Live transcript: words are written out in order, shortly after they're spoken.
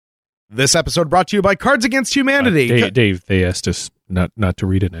This episode brought to you by Cards Against Humanity. Dave, they asked us not to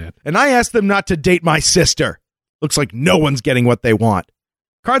read an ad. And I asked them not to date my sister. Looks like no one's getting what they want.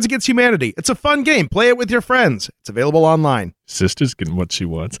 Cards Against Humanity. It's a fun game. Play it with your friends. It's available online. Sister's getting what she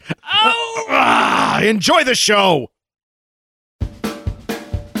wants. Enjoy the show.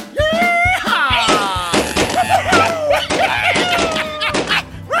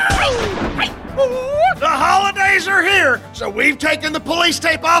 The holidays are here, so we've taken the police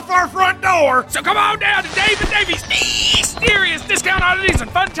tape off our front door. So come on down to Dave and Davey's Mysterious Discount Oddities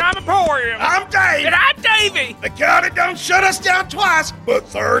and Fun Time Emporium. I'm Dave. And I'm Davey. The county don't shut us down twice, but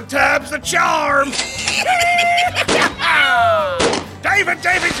third time's the charm. Dave and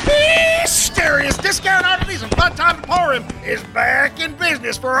Davey's Mysterious Discount Oddities and Fun Time Emporium is back in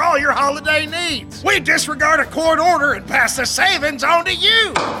business for all your holiday needs. We disregard a court order and pass the savings on to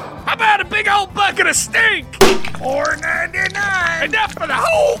you. How about a big old bucket of stink? $4.99. Enough for the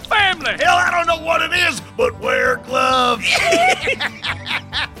whole family. Hell, I don't know what it is, but wear gloves.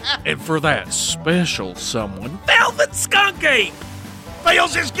 And for that special someone, Velvet Skunk Ape.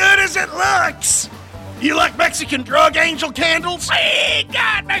 Feels as good as it looks. You like Mexican drug angel candles? We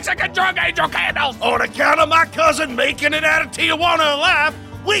got Mexican drug angel candles. On account of my cousin making it out of Tijuana alive,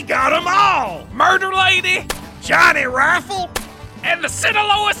 we got them all. Murder Lady. Johnny Rifle. And the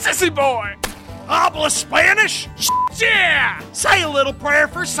Sinaloa Sissy Boy. Habla Spanish. Yeah. Say a little prayer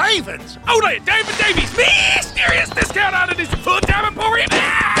for savings. Only at Dave and Davey's Mysterious Discount Oddities and Fun Time Emporium.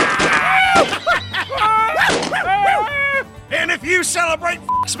 And if you celebrate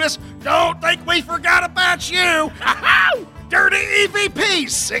Xmas, don't think we forgot about you. Dirty EVP,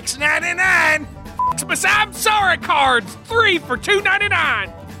 $6.99. Xmas I'm sorry cards, 3 for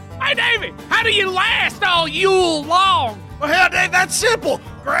 $2.99. Hey, Davey, how do you last all Yule long? Well, hell, Dave, that's simple.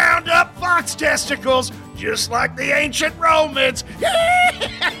 Ground up fox testicles, just like the ancient Romans.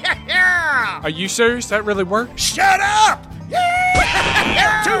 Are you serious? That really works? Shut up! 2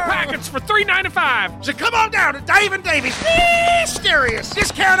 packets for $3.95. So come on down to Dave and Davey's Mysterious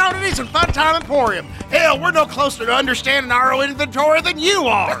Discount Oddities and Fun Time Emporium. Hell, we're no closer to understanding our own inventory than you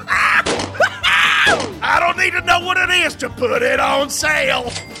are. I don't need to know what it is to put it on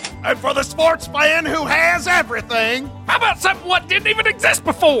sale. And for the sports fan who has everything, how about something what didn't even exist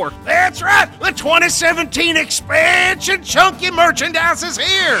before? That's right. The 2017 expansion chunky merchandise is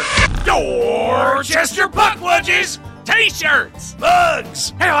here. Dorchester Puckwudgies. T-shirts.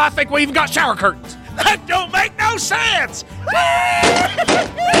 Mugs. Hell, I think we even got shower curtains. That don't make no sense.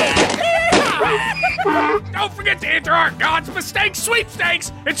 Don't forget to enter our God's Mistakes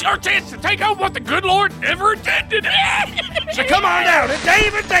sweepstakes. It's your chance to take home what the good Lord never intended. So come on down to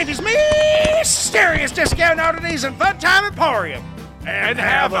Dave and Davey's Mysterious Discount Oddities and Fun Time Emporium. And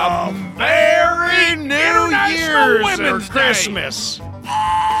have a Merry New Year's or Women's Day. Christmas.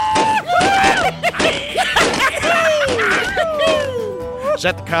 Is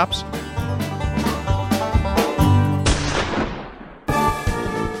that the cops?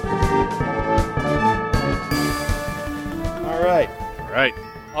 All right.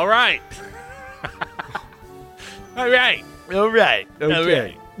 All right. Okay.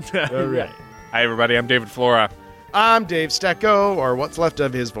 Hi, everybody. I'm David Flora. I'm Dave Stecco, or what's left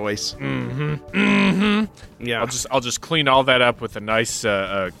of his voice. Yeah. I'll just clean all that up with a nice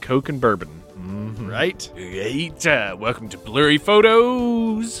Coke and bourbon. Right? Great. Welcome to Blurry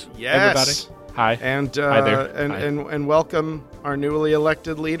Photos. Yes. Everybody. Hi. And Hi there. And welcome our newly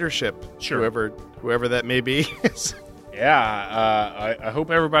elected leadership. Sure. Whoever that may be. Yeah. I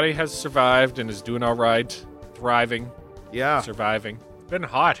hope everybody has survived and is doing all right. Thriving. Yeah. Surviving. Been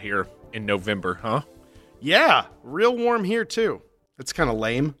hot here in November, huh? Yeah. Real warm here, too. It's kind of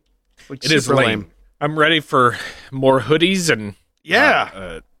lame. Like, It is super lame. I'm ready for more hoodies and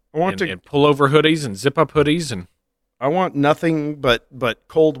Yeah. I want and pullover hoodies and zip up hoodies and I want nothing but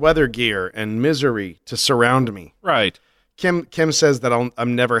cold weather gear and misery to surround me. right. Kim says that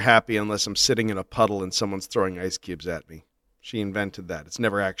I'm never happy unless I'm sitting in a puddle and someone's throwing ice cubes at me. She invented that. It's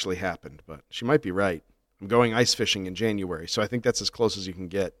never actually happened, but she might be right. I'm going ice fishing in January, so I think that's as close as you can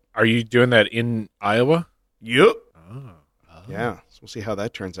get. Are you doing that in Iowa? Yep. Oh. Yeah, so we'll see how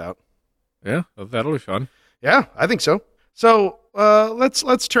that turns out. Yeah, well, that'll be fun. Yeah, I think so. So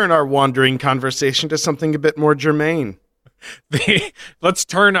let's turn our wandering conversation to something a bit more germane. Let's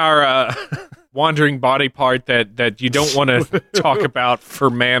turn our wandering body part that you don't want to talk about for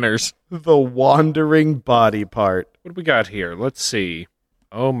manners. The wandering body part. What do we got here? Let's see.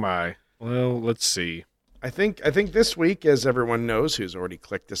 Oh my. Well, let's see. I think this week, as everyone knows who's already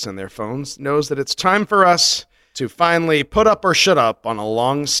clicked this in their phones, knows that it's time for us to finally put up or shut up on a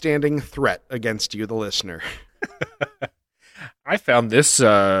long-standing threat against you, the listener. I found this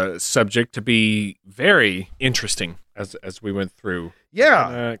subject to be very interesting as we went through.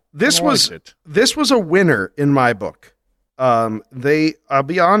 Yeah, this was a winner in my book. I'll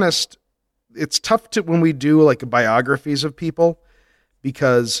be honest, it's tough when we do like biographies of people,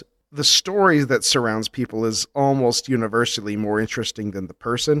 because the story that surrounds people is almost universally more interesting than the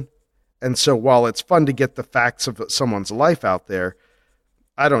person. And so while it's fun to get the facts of someone's life out there,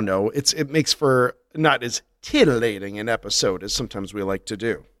 I don't know, it makes for not as titillating an episode as sometimes we like to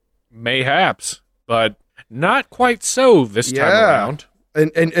do. Mayhaps, but not quite so this time around.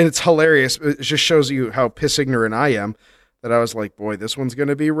 And it's hilarious. It just shows you how piss ignorant I am, that I was like, boy, this one's going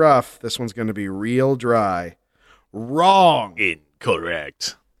to be rough. This one's going to be real dry. Wrong.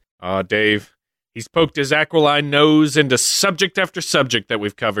 Incorrect. Dave, he's poked his aquiline nose into subject after subject that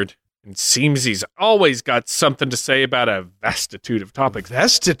we've covered. And seems he's always got something to say about a vastitude of topics.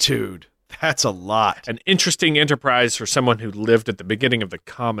 Vastitude? That's a lot. An interesting enterprise for someone who lived at the beginning of the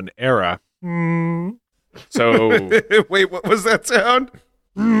Common Era. So... Wait, what was that sound?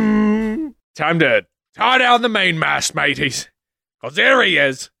 Time to tie down the mainmast, mateys. 'Cause here he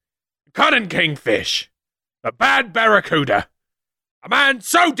is. The cunning kingfish. The bad barracuda. A man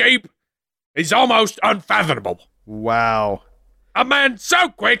so deep, he's almost unfathomable. Wow. A man so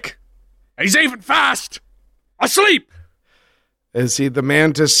quick, he's even fast asleep. Is he the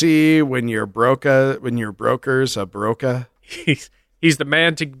man to see when your broker's a broker? He's the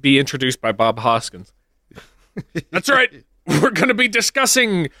man to be introduced by Bob Hoskins. That's right. We're going to be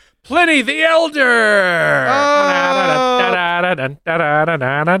discussing Pliny the Elder.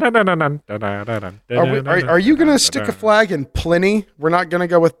 Are you going to stick a flag in Pliny? We're not going to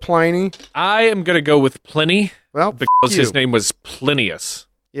go with Pliny? I am going to go with Pliny. Well, because his name was Plinius.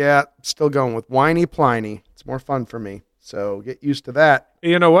 Yeah, still going with whiny Pliny. It's more fun for me. So get used to that.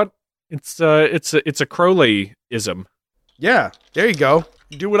 You know what? It's a Crowley-ism. Yeah, there you go.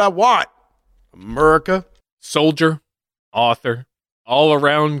 Do what I want. America. Soldier, author,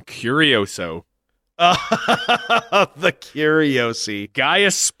 all-around curioso. The curiosi.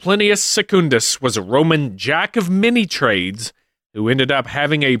 Gaius Plinius Secundus was a Roman jack of many trades who ended up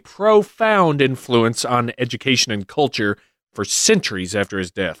having a profound influence on education and culture for centuries after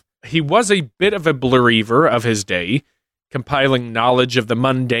his death. He was a bit of a believer of his day, compiling knowledge of the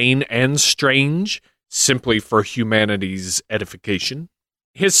mundane and strange, simply for humanity's edification.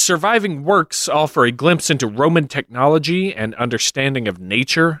 His surviving works offer a glimpse into Roman technology and understanding of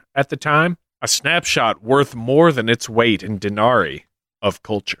nature at the time, a snapshot worth more than its weight in denarii of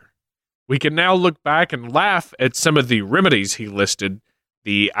culture. We can now look back and laugh at some of the remedies he listed,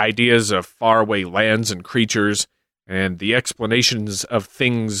 the ideas of faraway lands and creatures, and the explanations of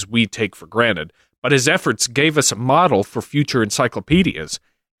things we take for granted. But his efforts gave us a model for future encyclopedias,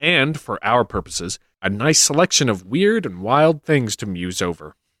 and, for our purposes, a nice selection of weird and wild things to muse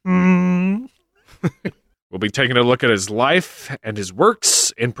over. We'll be taking a look at his life and his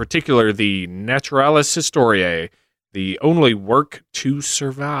works, in particular the Naturalis Historiae, the only work to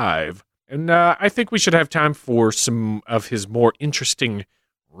survive. And I think we should have time for some of his more interesting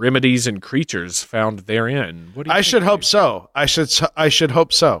remedies and creatures found therein. What do you think, should hope so. I should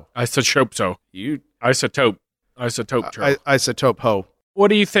hope so. Isotope. Isotope. Isotope ho. What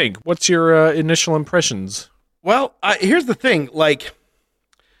do you think? What's your initial impressions? Well, here's the thing. Like,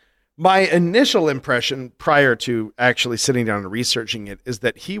 my initial impression prior to actually sitting down and researching it is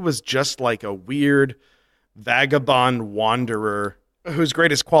that he was just like a weird vagabond wanderer whose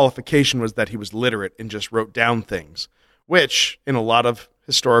greatest qualification was that he was literate and just wrote down things, which in a lot of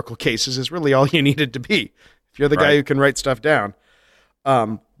historical cases is really all you needed to be if you're the guy who can write stuff down.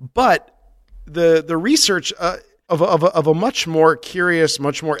 But the research of a much more curious,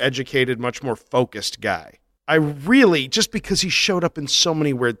 much more educated, much more focused guy. I really, just because he showed up in so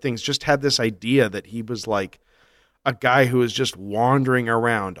many weird things, just had this idea that he was like a guy who was just wandering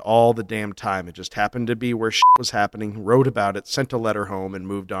around all the damn time. It just happened to be where shit was happening, wrote about it, sent a letter home, and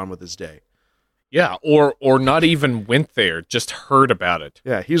moved on with his day. Yeah, or not even went there, just heard about it.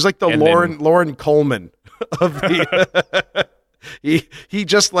 Yeah, he was like the Lauren Coleman of the... he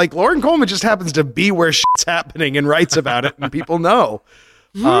just, like, Lauren Coleman just happens to be where shit's happening and writes about it, and people know.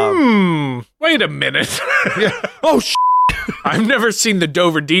 Wait a minute. Yeah. Oh, I've never seen the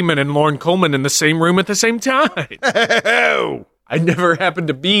Dover Demon and Lauren Coleman in the same room at the same time. I never happened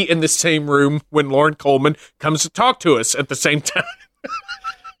to be in the same room when Lauren Coleman comes to talk to us at the same time.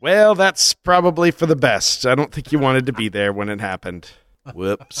 Well, that's probably for the best. I don't think you wanted to be there when it happened.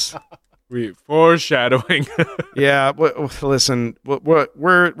 Whoops. Foreshadowing. Yeah, listen,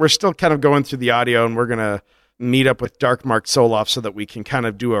 we're still kind of going through the audio, and we're gonna meet up with Dark Mark Soloff so that we can kind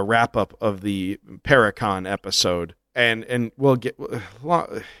of do a wrap up of the Paracon episode and we'll get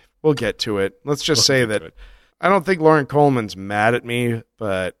to it. Let's just say that I don't think Lauren Coleman's mad at me,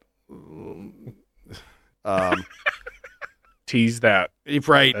 but tease that.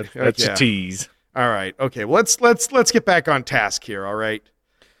 Right. That's a tease. All right. Okay. Well, let's get back on task here. All right.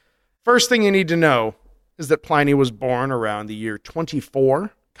 First thing you need to know is that Pliny was born around the year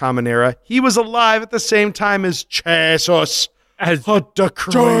 24 Common Era. He was alive at the same time as Jesus. As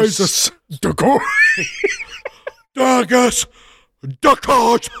Jesus.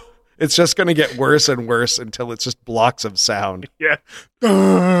 It's just going to get worse and worse until it's just blocks of sound. Yeah.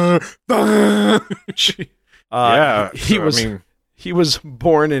 He was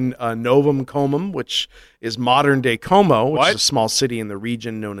born in Novum Comum, which is modern-day Como, which is a small city in the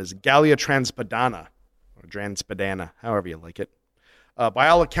region known as Gallia Transpadana, or Transpadana, however you like it. By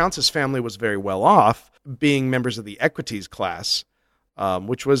all accounts, his family was very well off, being members of the equites class,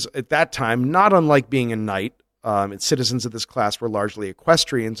 which was, at that time, not unlike being a knight. Its citizens of this class were largely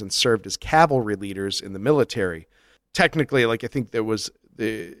equestrians and served as cavalry leaders in the military. Technically, I think it was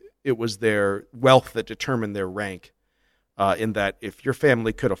their wealth that determined their rank. In that if your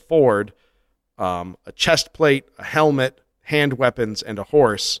family could afford a chest plate, a helmet, hand weapons, and a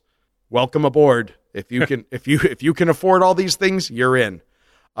horse, welcome aboard. If you can, if you can afford all these things, you're in.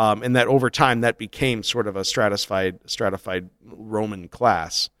 And that over time, that became sort of a stratified Roman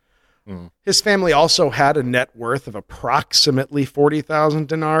class. His family also had a net worth of approximately 40,000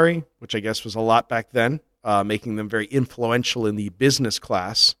 denarii, which I guess was a lot back then, making them very influential in the business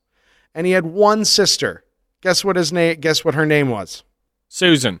class. And he had one sister. Guess what her name was?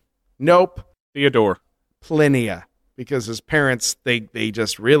 Susan. Nope. Theodore. Plinia. Because his parents, they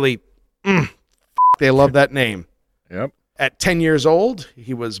just really, they love that name. Yep. At 10 years old,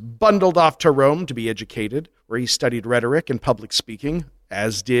 he was bundled off to Rome to be educated, where he studied rhetoric and public speaking,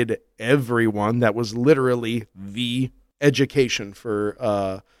 as did everyone. That was literally the education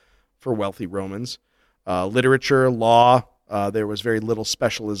for wealthy Romans. Literature, law. There was very little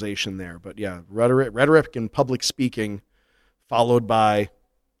specialization there. But yeah, rhetoric and public speaking, followed by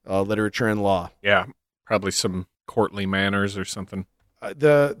literature and law. Yeah, probably some courtly manners or something.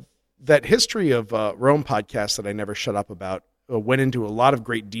 That History of Rome podcast that I never shut up about went into a lot of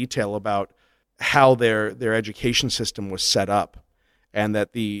great detail about how their education system was set up, and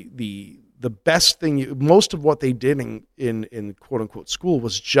that the best thing, most of what they did in quote unquote school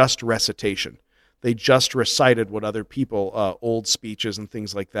was just recitation. They just recited what other people, old speeches and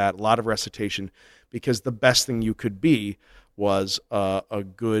things like that, a lot of recitation, because the best thing you could be was a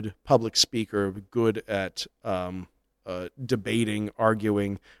good public speaker, good at debating,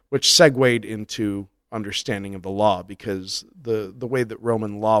 arguing, which segued into understanding of the law, because the way that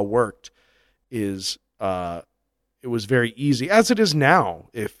Roman law worked is it was very easy, as it is now,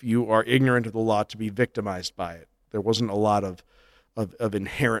 if you are ignorant of the law, to be victimized by it. There wasn't a lot of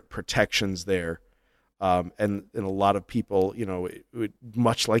inherent protections there. And a lot of people,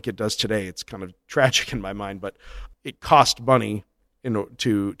 much like it does today, it's kind of tragic in my mind, but it cost money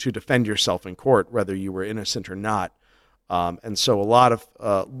to defend yourself in court, whether you were innocent or not. And so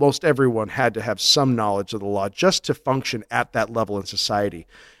most everyone had to have some knowledge of the law just to function at that level in society.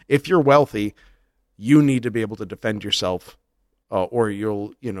 If you're wealthy, you need to be able to defend yourself, or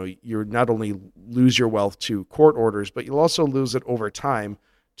you'll not only lose your wealth to court orders, but you'll also lose it over time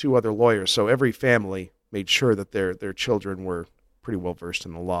to other lawyers. So every family made sure that their children were pretty well versed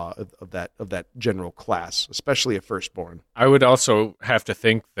in the law of that general class, especially a firstborn. I would also have to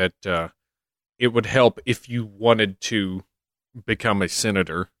think that it would help if you wanted to become a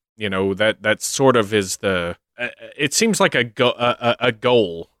senator. That sort of is the. It seems like a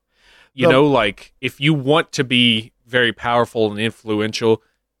goal. Like if you want to be very powerful and influential,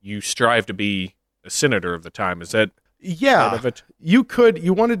 you strive to be a senator of the time. Is that? Yeah, part of it? You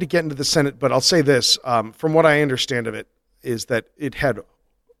wanted to get into the Senate, but I'll say this, from what I understand of it, is that it had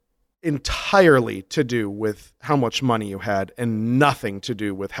entirely to do with how much money you had and nothing to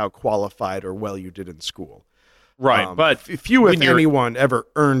do with how qualified or well you did in school. Right, but few, if anyone, ever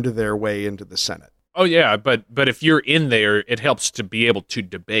earned their way into the Senate. Oh, yeah, but if you're in there, it helps to be able to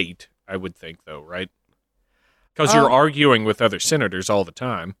debate, I would think, though, right? Because you're arguing with other senators all the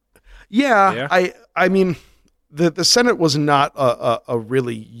time. Yeah. I mean... The Senate was not a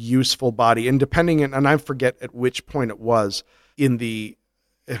really useful body, and and I forget at which point it was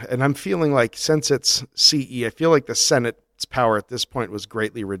and I'm feeling like since it's CE, I feel like the Senate's power at this point was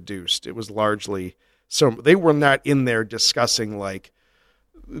greatly reduced. It was largely, so they were not in there discussing like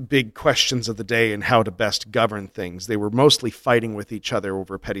big questions of the day and how to best govern things. They were mostly fighting with each other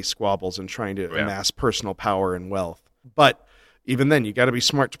over petty squabbles and trying to amass personal power and wealth. But even then, you got to be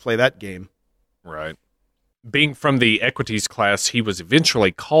smart to play that game. Right. Being from the Equites class, he was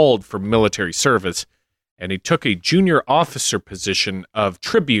eventually called for military service, and he took a junior officer position of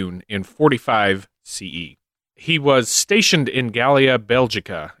tribune in 45 CE. He was stationed in Gallia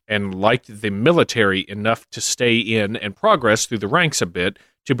Belgica and liked the military enough to stay in and progress through the ranks a bit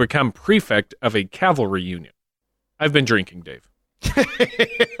to become prefect of a cavalry unit. I've been drinking, Dave.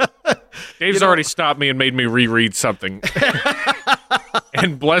 Dave's already stopped me and made me reread something.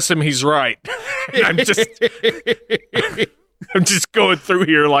 And bless him, he's right. I'm just going through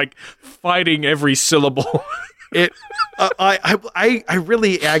here like fighting every syllable. I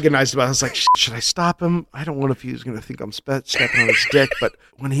really agonized about it. I was like, should I stop him? I don't know if he's going to think I'm stepping on his dick, but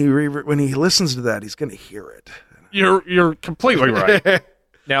when he listens to that, he's going to hear it. You're completely right.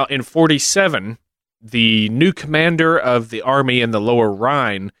 Now, in 47, the new commander of the army in the Lower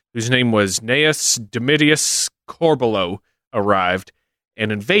Rhine, whose name was Gnaeus Domitius Corbulo, arrived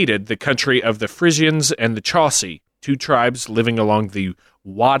and invaded the country of the Frisians and the Chauci, two tribes living along the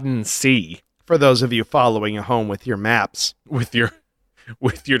Wadden Sea. For those of you following at home with your maps. With your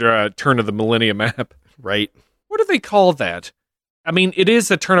turn of the millennia map. Right. What do they call that? I mean, it is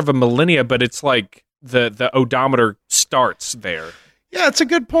the turn of a millennia, but it's like the odometer starts there. Yeah, it's a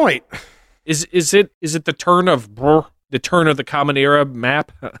good point. Is it the turn of the Common Era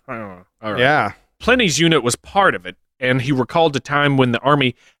map? All right. Yeah. Pliny's unit was part of it, and he recalled a time when the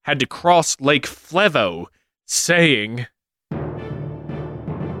army had to cross Lake Flevo, saying,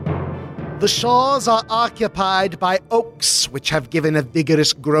 "The shores are occupied by oaks, which have given a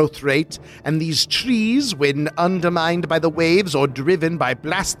vigorous growth rate, and these trees, when undermined by the waves or driven by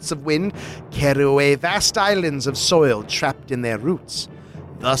blasts of wind, carry away vast islands of soil trapped in their roots.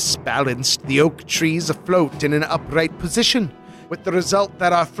 Thus balanced, the oak trees afloat in an upright position, with the result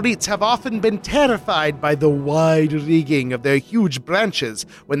that our fleets have often been terrified by the wide rigging of their huge branches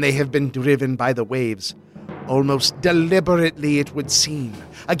when they have been driven by the waves. Almost deliberately, it would seem,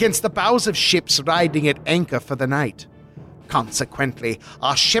 against the bows of ships riding at anchor for the night. Consequently,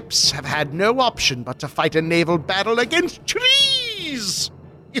 our ships have had no option but to fight a naval battle against trees,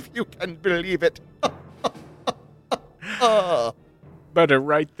 if you can believe it." better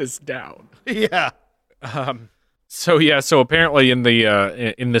write this down. Yeah. So apparently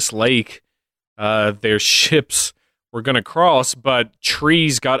in this lake, their ships were going to cross, but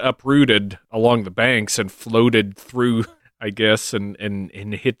trees got uprooted along the banks and floated through, I guess, and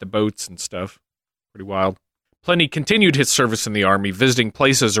hit the boats and stuff. Pretty wild. Pliny continued his service in the army, visiting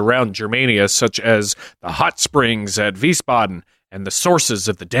places around Germania, such as the hot springs at Wiesbaden and the sources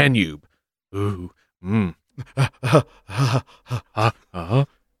of the Danube.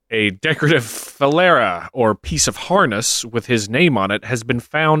 A decorative filera, or piece of harness with his name on it, has been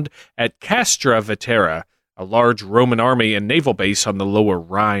found at Castra Vetera, a large Roman army and naval base on the lower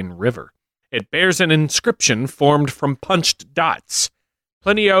Rhine River. It bears an inscription formed from punched dots.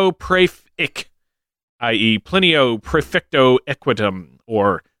 Plinio Praefic, i.e. Plinio Praefecto Equitum,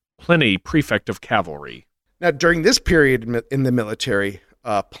 or Pliny, Prefect of Cavalry. Now, during this period in the military,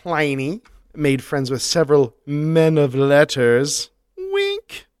 Pliny made friends with several men of letters.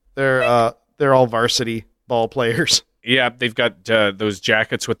 Wink. They're all varsity ball players. Yeah, they've got those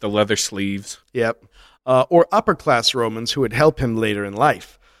jackets with the leather sleeves. Yep. Or upper-class Romans who would help him later in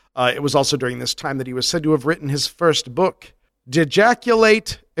life. It was also during this time that he was said to have written his first book, De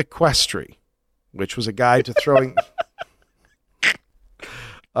Jaculate Equestri, which was a guide to throwing...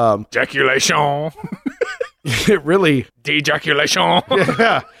 Jaculation. It really... Dejaculation.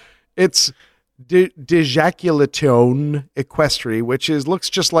 Yeah. It's Dejaculation Equestri, which looks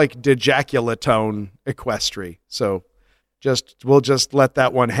just like Dejaculatone Equestri. So we'll just let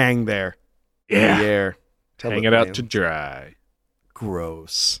that one hang there. Yeah. In the air. Hang it out to dry.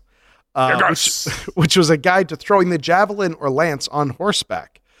 Gross. Which was a guide to throwing the javelin or lance on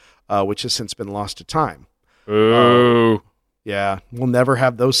horseback, which has since been lost to time. Ooh. Yeah, we'll never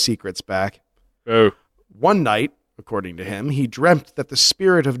have those secrets back. Oh. One night, according to him, he dreamt that the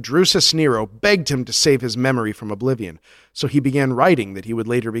spirit of Drusus Nero begged him to save his memory from oblivion. So he began writing that he would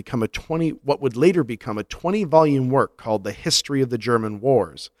later become what would later become a 20-volume work called The History of the German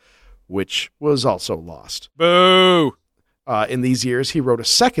Wars, which was also lost. Boo! In these years, he wrote a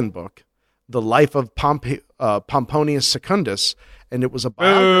second book, The Life of Pomponius Secundus, and it was a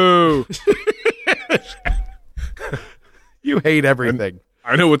biography. You hate everything.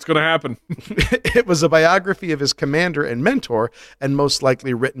 I know what's going to happen. It was a biography of his commander and mentor, and most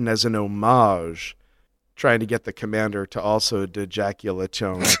likely written as an homage, trying to get the commander to also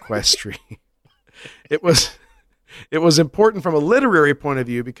dejaculation equestri. It was important from a literary point of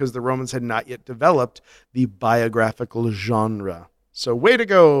view because the Romans had not yet developed the biographical genre. So way to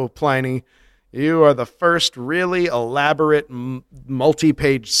go, Pliny. You are the first really elaborate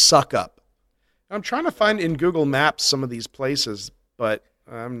multi-page suck-up. I'm trying to find in Google Maps some of these places, but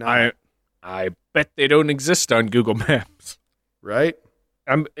I'm not. I bet they don't exist on Google Maps. Right?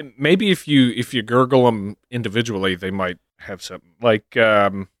 Maybe if you Google them individually, they might have something. Like,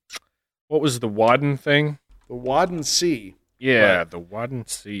 what was the Wadden thing? The Wadden Sea. Yeah, the Wadden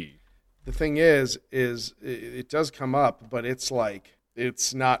Sea. The thing is it does come up, but it's like,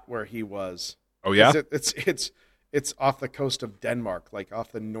 it's not where he was. Oh, yeah? It's off the coast of Denmark, like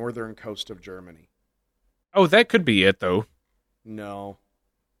off the northern coast of Germany. Oh, that could be it, though. No.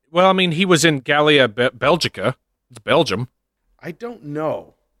 Well, I mean, he was in Gallia Belgica. It's Belgium. I don't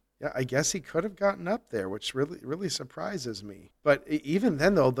know. Yeah, I guess he could have gotten up there, which really, really surprises me. But even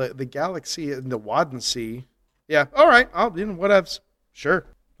then, though, the galaxy and the Wadden Sea, yeah, all right, whatevs. Sure,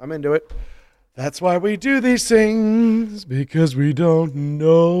 I'm into it. That's why we do these things, because we don't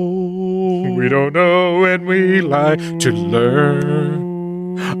know. We don't know and we like to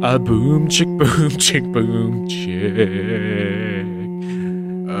learn. A boom, chick, boom, chick, boom, chick.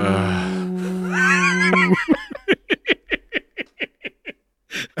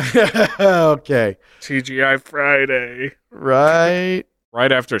 Okay. TGI Friday. Right.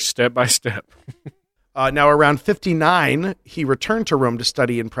 Right after Step by Step. Now, around 59, he returned to Rome to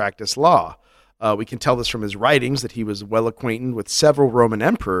study and practice law. We can tell this from his writings that he was well acquainted with several Roman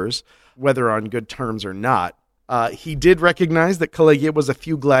emperors, whether on good terms or not. He did recognize that Caligula was a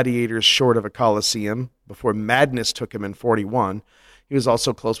few gladiators short of a Colosseum before madness took him in 41. He was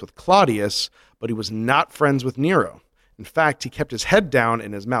also close with Claudius, but he was not friends with Nero. In fact, he kept his head down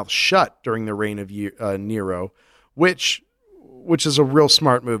and his mouth shut during the reign of Nero, which is a real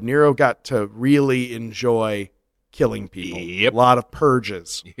smart move. Nero got to really enjoy killing people. Yep. A lot of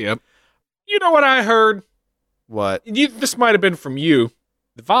purges. Yep. You know what I heard? What? This might have been from you.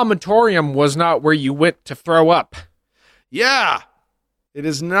 The vomitorium was not where you went to throw up. Yeah, it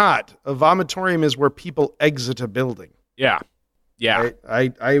is not. A vomitorium is where people exit a building. Yeah. Yeah.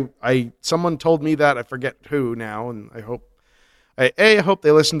 I someone told me that. I forget who now, and I hope I hope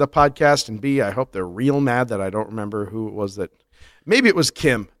they listen to the podcast, and B, I hope they're real mad that I don't remember who it was that. Maybe it was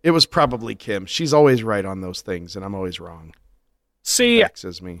Kim. It was probably Kim. She's always right on those things, and I'm always wrong. See,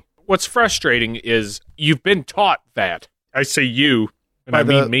 Vexes me. What's frustrating is you've been taught that. I say you, and I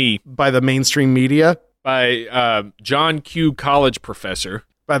mean me. By the mainstream media? By John Q. College professor.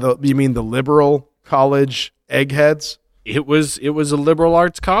 You mean the liberal college eggheads? It was a liberal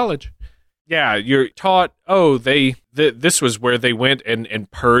arts college. Yeah, you're taught, this was where they went and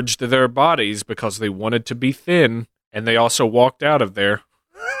purged their bodies because they wanted to be thin, and they also walked out of there.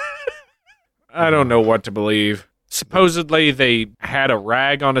 I don't know what to believe. Supposedly, they had a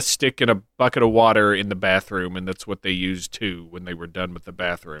rag on a stick and a bucket of water in the bathroom, and that's what they used, too, when they were done with the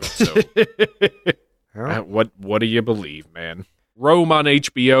bathroom. So, what do you believe, man? Rome on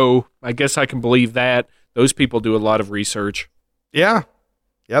HBO, I guess I can believe that. Those people do a lot of research. Yeah.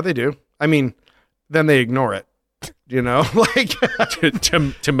 Yeah, they do. I mean, then they ignore it, like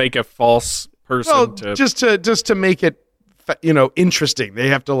to make a false person. Well, just to make it, interesting. They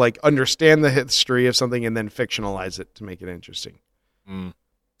have to understand the history of something and then fictionalize it to make it interesting. Mm.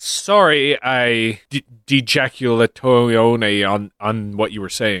 Sorry, I dejaculatory on what you were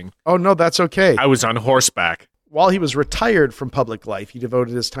saying. Oh no, that's okay. I was on horseback. While he was retired from public life, he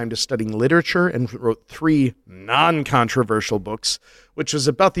devoted his time to studying literature and wrote 3 non-controversial books, which was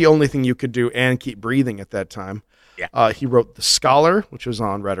about the only thing you could do and keep breathing at that time. Yeah. He wrote The Scholar, which was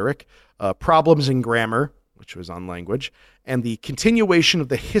on rhetoric, Problems in Grammar, which was on language, and the continuation of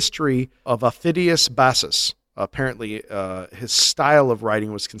the history of Aufidius Bassus. Apparently, his style of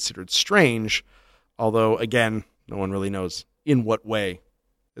writing was considered strange, although, again, no one really knows in what way,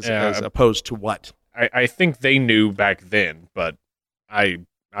 as opposed to what. I think they knew back then, but I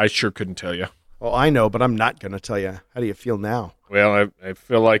sure couldn't tell you. Well, I know, but I'm not going to tell you. How do you feel now? Well, I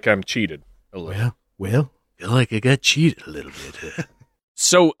feel like I'm cheated a little. Well, I feel like I got cheated a little bit.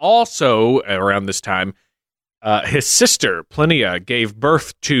 So also around this time, his sister Plinia gave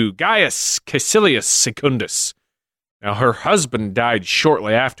birth to Gaius Caecilius Secundus. Now her husband died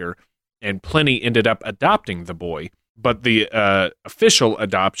shortly after, and Pliny ended up adopting the boy, but the official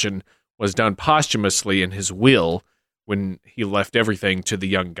adoption was done posthumously in his will when he left everything to the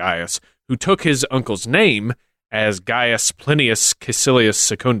young Gaius, who took his uncle's name as Gaius Plinius Caecilius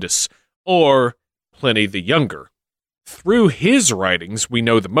Secundus, or Pliny the Younger. Through his writings, we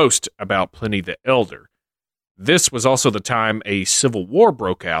know the most about Pliny the Elder. This was also the time a civil war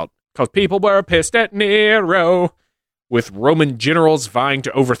broke out, because people were pissed at Nero, with Roman generals vying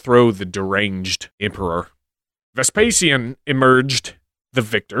to overthrow the deranged emperor. Vespasian emerged the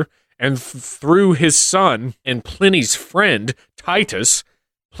victor, and through his son and Pliny's friend, Titus,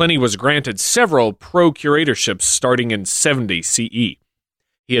 Pliny was granted several procuratorships starting in 70 CE.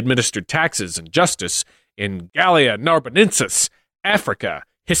 He administered taxes and justice in Gallia Narbonensis, Africa,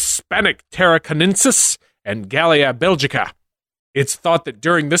 Hispanic Tarraconensis, and Gallia Belgica. It's thought that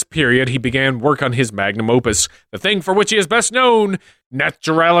during this period he began work on his magnum opus, the thing for which he is best known,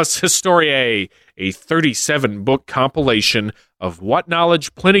 Naturalis Historiae, a 37-book compilation of what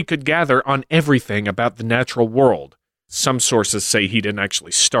knowledge Pliny could gather on everything about the natural world. Some sources say he didn't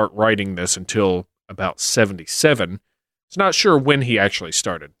actually start writing this until about 77. It's not sure when he actually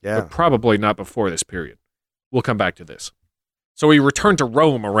started, but probably not before this period. We'll come back to this. So he returned to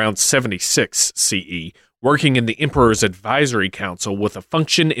Rome around 76 CE, working in the Emperor's Advisory Council with a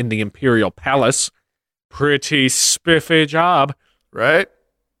function in the Imperial Palace. Pretty spiffy job. Right?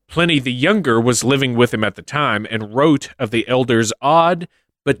 Pliny the Younger was living with him at the time and wrote of the elder's odd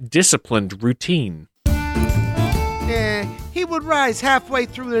but disciplined routine. He would rise halfway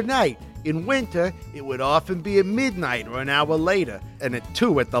through the night. In winter, it would often be at midnight or an hour later, and at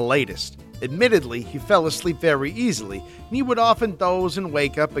 2 at the latest. Admittedly, he fell asleep very easily, and he would often doze and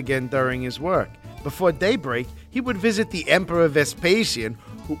wake up again during his work. Before daybreak, he would visit the Emperor Vespasian,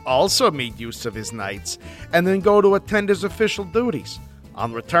 who also made use of his nights, and then go to attend his official duties.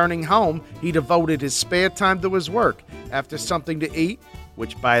 On returning home, he devoted his spare time to his work. After something to eat,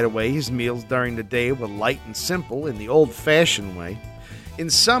 which, by the way, his meals during the day were light and simple in the old-fashioned way. In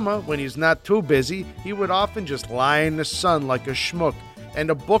summer, when he's not too busy, he would often just lie in the sun like a schmuck, and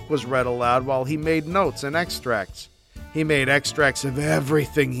a book was read aloud while he made notes and extracts. He made extracts of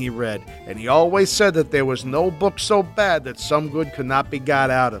everything he read, and he always said that there was no book so bad that some good could not be got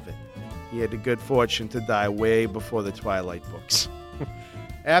out of it. He had the good fortune to die way before the Twilight books.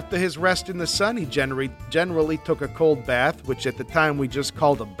 After his rest in the sun, he generally took a cold bath, which at the time we just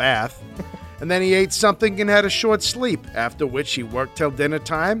called a bath, and then he ate something and had a short sleep, after which he worked till dinner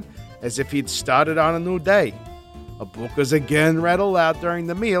time as if he'd started on a new day. A book was again read aloud during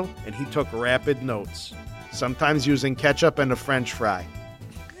the meal, and he took rapid notes, sometimes using ketchup and a French fry.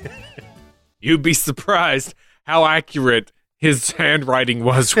 You'd be surprised how accurate his handwriting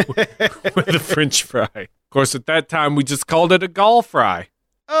was with the French fry. Of course, at that time, we just called it a gall fry.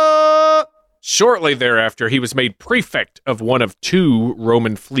 Shortly thereafter, he was made prefect of one of 2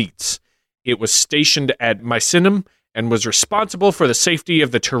 Roman fleets. It was stationed at Misenum and was responsible for the safety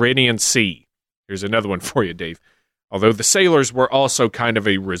of the Tyrrhenian Sea. Here's another one for you, Dave. Although the sailors were also kind of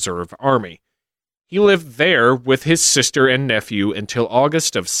a reserve army. He lived there with his sister and nephew until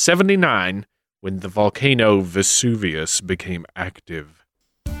August of 79, when the volcano Vesuvius became active.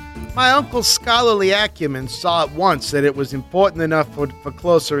 My uncle's scholarly acumen saw at once that it was important enough for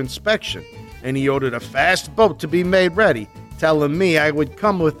closer inspection, and he ordered a fast boat to be made ready, telling me I could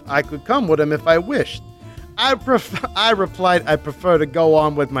come with him if I wished. I replied I prefer to go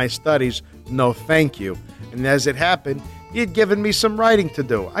on with my studies, no thank you. And as it happened, he had given me some writing to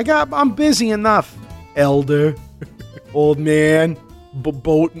do. I'm busy enough. Elder, old man,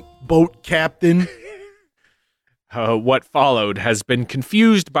 boat captain. What followed has been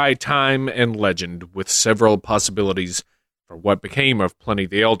confused by time and legend, with several possibilities for what became of Pliny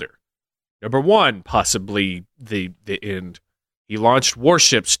the Elder. Number 1, possibly the end. He launched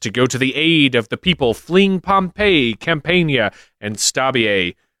warships to go to the aid of the people fleeing Pompeii, Campania, and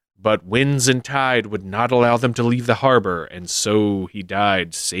Stabiae, but winds and tide would not allow them to leave the harbor, and so he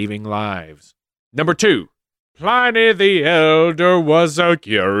died saving lives. Number 2, Pliny the Elder was a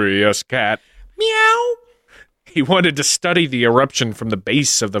curious cat. Meow! He wanted to study the eruption from the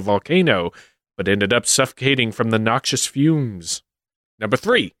base of the volcano, but ended up suffocating from the noxious fumes. Number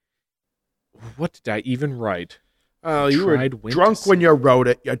 3, what did I even write? Oh, you were drunk when you wrote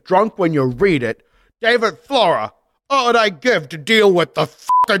it. You're drunk when you read it. David Flora, what would I give to deal with the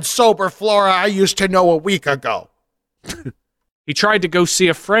fucking sober Flora I used to know a week ago? He tried to go see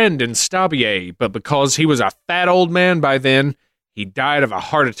a friend in Stabiae, but because he was a fat old man by then, he died of a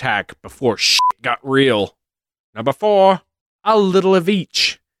heart attack before shit got real. Number 4, a little of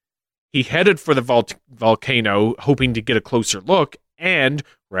each. He headed for the volcano, hoping to get a closer look, and,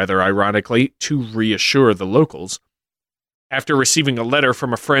 rather ironically, to reassure the locals. After receiving a letter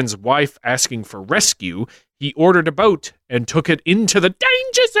from a friend's wife asking for rescue, he ordered a boat and took it into the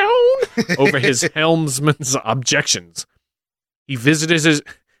danger zone over his helmsman's objections. He visited his...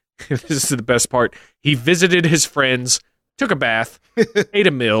 This is the best part. He visited his friends, took a bath, ate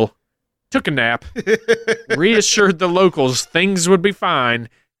a meal, took a nap, reassured the locals things would be fine,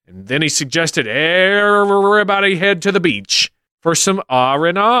 and then he suggested everybody head to the beach for some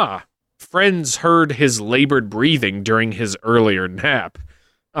R&R. Friends heard his labored breathing during his earlier nap.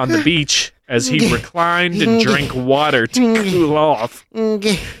 on the beach as he reclined and drank water to cool off.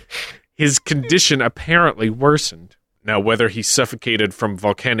 His condition apparently worsened. Now, whether he suffocated from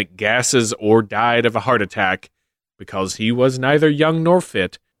volcanic gases or died of a heart attack, because he was neither young nor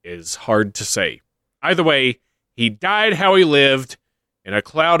fit, is hard to say. Either way, he died how he lived, in a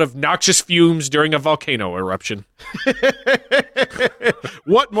cloud of noxious fumes during a volcano eruption.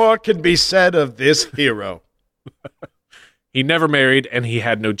 What more can be said of this hero? He never married, and he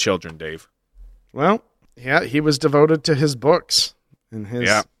had no children, Dave. Well, yeah, he was devoted to his books and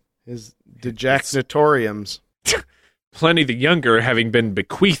his dejacnatoriums. Pliny the Younger, having been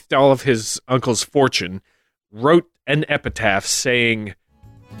bequeathed all of his uncle's fortune, wrote an epitaph saying,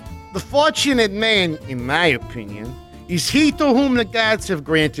 The fortunate man, in my opinion, is he to whom the gods have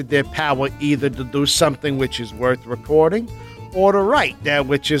granted their power either to do something which is worth recording or to write that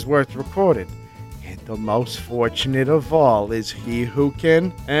which is worth recording. And the most fortunate of all is he who can,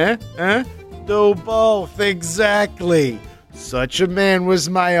 do both, exactly. Such a man was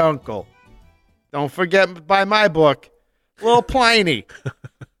my uncle. Don't forget by my book, Little Pliny,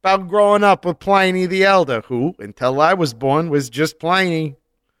 about growing up with Pliny the Elder, who, until I was born, was just Pliny.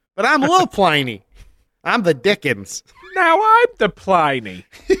 But I'm Little Pliny. I'm the Dickens. Now I'm the Pliny.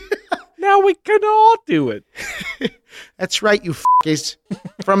 Now we can all do it. That's right, you f***ers.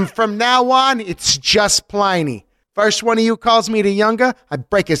 From now on, it's just Pliny. First one of you calls me the Younger, I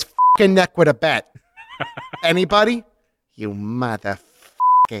break his f***ing neck with a bat. Anybody? You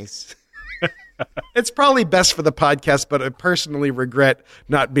motherfuckers. It's probably best for the podcast, but I personally regret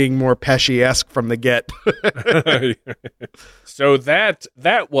not being more Pesci-esque from the get. So that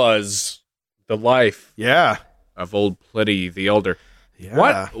was the life of old Pliny the Elder.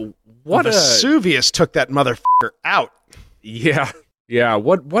 Yeah. What Vesuvius took that motherfucker out. Yeah.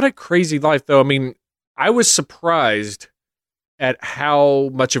 What a crazy life, though. I mean, I was surprised at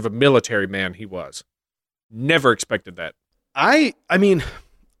how much of a military man he was. Never expected that. I mean,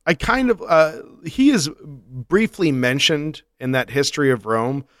 I kind of, he is briefly mentioned in that history of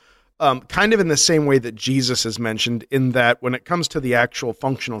Rome, kind of in the same way that Jesus is mentioned, in that when it comes to the actual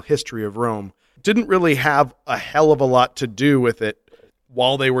functional history of Rome, didn't really have a hell of a lot to do with it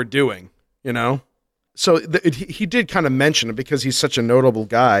while they were doing, you know? So he did kind of mention it because he's such a notable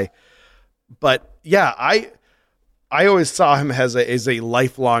guy. But yeah, I always saw him as a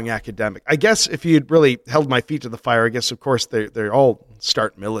lifelong academic. I guess if you'd really held my feet to the fire, I guess, of course, they all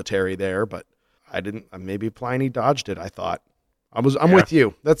start military there, but I didn't. Maybe Pliny dodged it, I thought. I'm with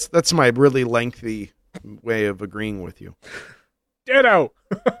you. That's my really lengthy way of agreeing with you. Ditto.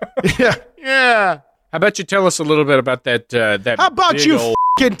 Yeah. How about you tell us a little bit about that? How about you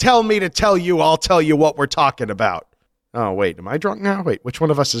f***ing tell me to tell you? I'll tell you what we're talking about. Oh, wait. Am I drunk now? Wait, which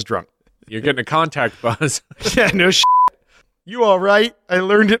one of us is drunk? You're getting a contact buzz. Yeah, no shit. You all right? I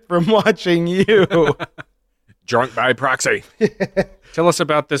learned it from watching you. Drunk by proxy. Tell us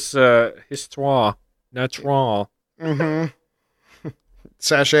about this histoire naturelle. Mm-hmm.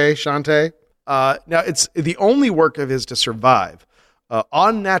 Sachet, Shantae. Now, it's the only work of his to survive.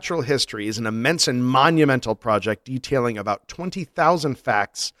 On Natural History is an immense and monumental project detailing about 20,000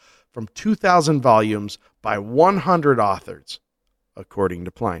 facts from 2,000 volumes by 100 authors, according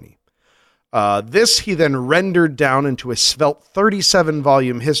to Pliny. This he then rendered down into a svelte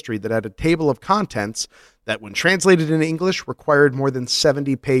 37-volume history that had a table of contents that, when translated into English, required more than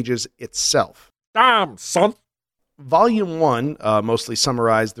 70 pages itself. Damn, son. Volume 1 mostly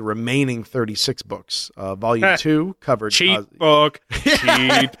summarized the remaining 36 books. Volume 2 covered... Cheat book.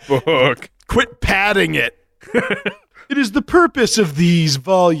 Cheat book. Quit padding it. It is the purpose of these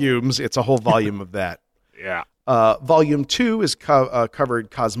volumes. It's a whole volume of that. Yeah. Volume 2 is covered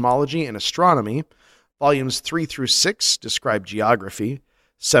cosmology and astronomy. Volumes 3 through 6 describe geography.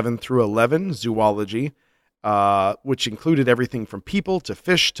 7 through 11, zoology, which included everything from people to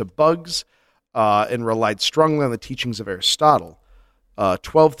fish to bugs, and relied strongly on the teachings of Aristotle.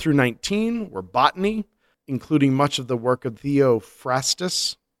 12 through 19 were botany, including much of the work of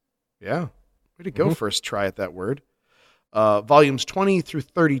Theophrastus. Yeah, way to go, first try at that word. Volumes 20 through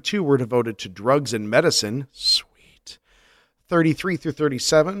 32 were devoted to drugs and medicine. Sweet. 33 through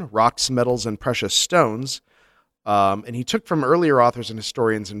 37, rocks, metals, and precious stones. And he took from earlier authors and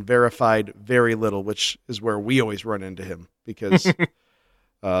historians and verified very little, which is where we always run into him. Because,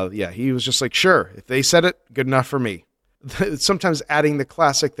 he was just like, sure, if they said it, good enough for me. Sometimes adding the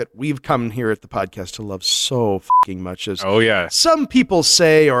classic that we've come here at the podcast to love so fucking much is, oh, yeah. Some people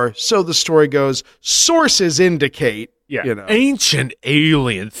say, or so the story goes, sources indicate. Yeah, you know. Ancient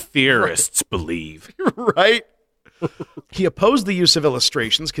alien theorists believe. Right? He opposed the use of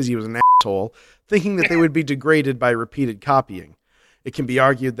illustrations because he was an asshole, thinking that they would be degraded by repeated copying. It can be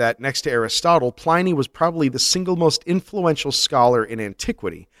argued that next to Aristotle, Pliny was probably the single most influential scholar in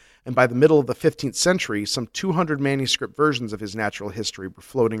antiquity, and by the middle of the 15th century, some 200 manuscript versions of his natural history were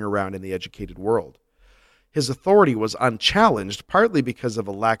floating around in the educated world. His authority was unchallenged, partly because of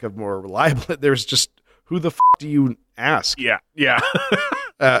a lack of more reliable... There's just, who the do you ask? Yeah.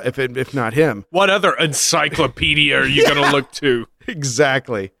 If not him. What other encyclopedia are you going to look to?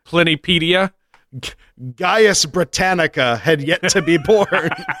 Exactly. Plinipedia? Gaius Britannica had yet to be born.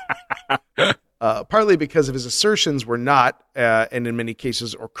 Partly because of his assertions were not, and in many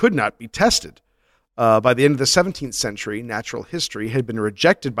cases, or could not be tested. By the end of the 17th century, natural history had been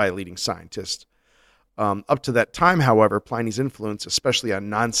rejected by leading scientists. Up to that time, however, Pliny's influence, especially on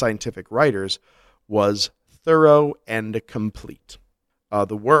non-scientific writers, was thorough and complete.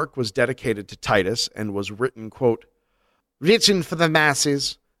 The work was dedicated to Titus and was written, quote, "written for the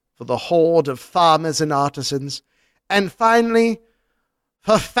masses, for the horde of farmers and artisans, and finally,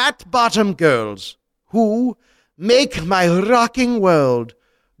 for fat-bottom girls who make my rocking world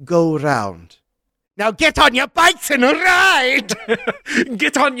go round. Now get on your bikes and ride!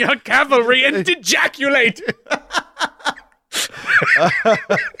 Get on your cavalry and ejaculate!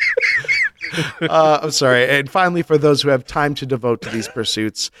 I'm sorry. And finally, for those who have time to devote to these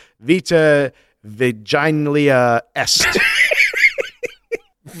pursuits, vita viginalia est.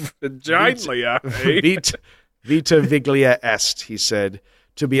 Viginalia, eh? Vita viglia est, he said.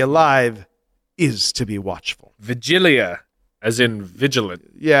 To be alive is to be watchful. Vigilia, as in vigilant.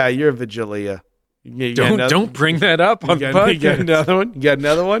 Yeah, you're Vigilia. Don't bring that up on the podcast. You got another one? You got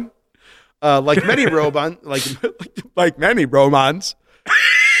another one? Like many Romans.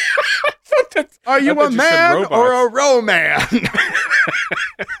 Are you a man or a Roman?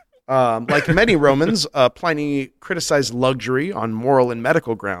 Like many Romans, Pliny criticized luxury on moral and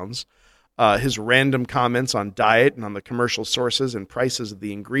medical grounds. His random comments on diet and on the commercial sources and prices of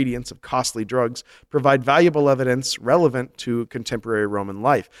the ingredients of costly drugs provide valuable evidence relevant to contemporary Roman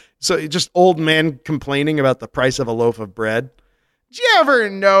life. So just old man complaining about the price of a loaf of bread. Did you ever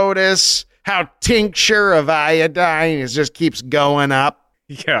notice how tincture of iodine just keeps going up?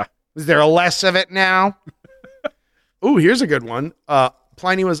 Yeah. Is there less of it now? Ooh, here's a good one.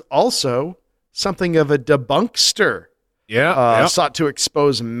 Pliny was also something of a debunkster. Yeah. Sought to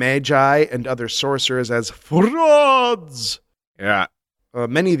expose magi and other sorcerers as frauds. Yeah.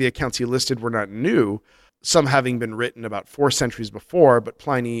 Many of the accounts he listed were not new, some having been written about 4 centuries before, but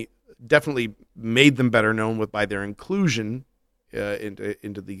Pliny definitely made them better known by their inclusion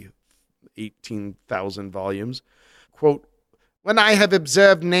into the 18,000 volumes. Quote, "When I have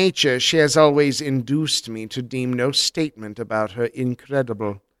observed nature, she has always induced me to deem no statement about her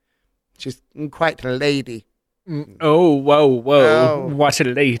incredible. She's quite a lady." Oh, whoa. Oh. What a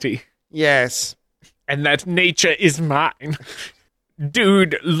lady. Yes. And that nature is mine.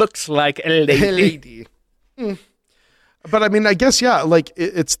 Dude looks like a lady. A lady. But I mean, I guess, yeah, like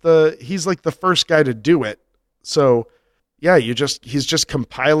he's like the first guy to do it. So yeah, he's just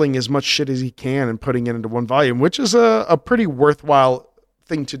compiling as much shit as he can and putting it into one volume, which is a pretty worthwhile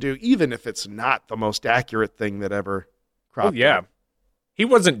thing to do, even if it's not the most accurate thing that ever cropped up. Oh, yeah. He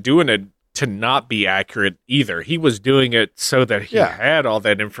wasn't doing it to not be accurate either. He was doing it so that he had all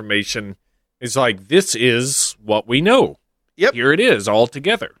that information. It's like, this is what we know. Yep. Here it is all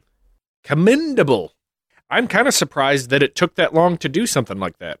together. Commendable. I'm kind of surprised that it took that long to do something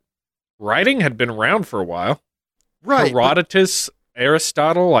like that. Writing had been around for a while. Right. Herodotus,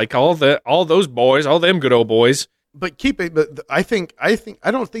 Aristotle, like all those boys, all them good old boys. But I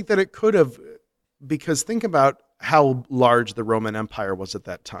don't think that it could have, because think about how large the Roman Empire was at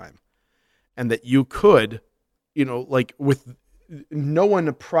that time. And that you could, like with no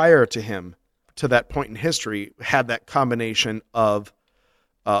one prior to him, to that point in history, had that combination of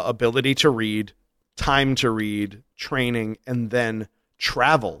ability to read, time to read, training, and then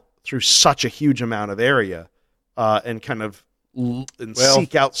travel through such a huge amount of area and kind of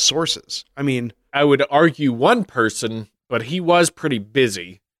seek out sources. I mean, I would argue one person, but he was pretty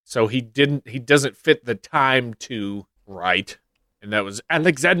busy, so he doesn't fit the time to write, and that was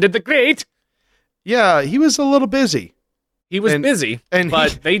Alexander the Great. Yeah, he was a little busy. He was busy,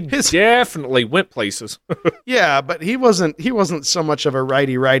 but they definitely went places. Yeah, but he wasn't so much of a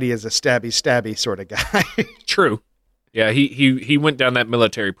righty as a stabby sort of guy. True. Yeah, he went down that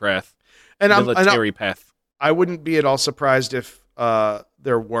military path. Path. I wouldn't be at all surprised if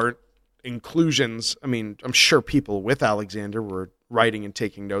there weren't inclusions. I mean, I'm sure people with Alexander were writing and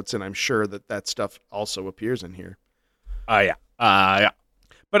taking notes, and I'm sure that stuff also appears in here. Yeah.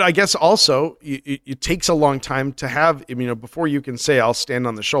 But I guess also it takes a long time to have, before you can say, I'll stand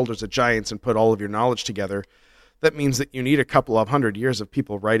on the shoulders of giants and put all of your knowledge together, that means that you need a couple of 100 years of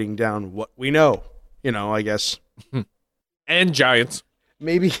people writing down what we know. I guess. And giants.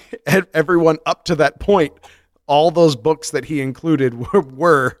 Maybe everyone up to that point, all those books that he included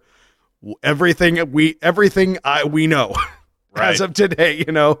were everything we know Right. as of today,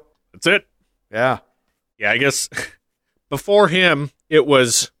 That's it. Yeah. Yeah, I guess before him, it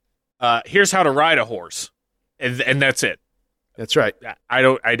was here's how to ride a horse. And that's it. That's right. I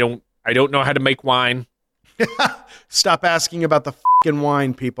don't know how to make wine. Stop asking about the fucking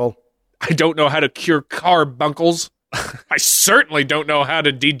wine, people. I don't know how to cure carbuncles. I certainly don't know how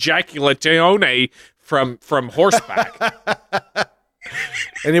to dejaculatione from horseback.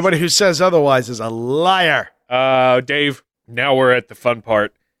 Anybody who says otherwise is a liar. Dave, now we're at the fun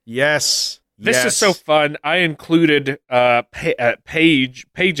part. Yes. This is so fun. I included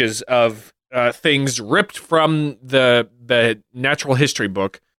pages of things ripped from the natural history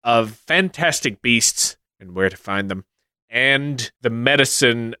book of fantastic beasts and where to find them, and the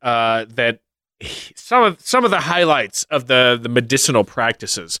medicine that some of the highlights of the medicinal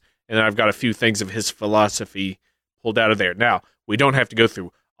practices. And then I've got a few things of his philosophy pulled out of there. Now, we don't have to go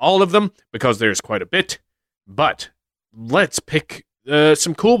through all of them because there's quite a bit, but let's pick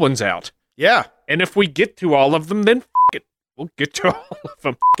some cool ones out. Yeah. And if we get to all of them, then it. We'll get to all of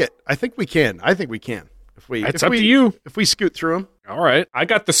them. I think we can. It's up to you. If we scoot through them. All right. I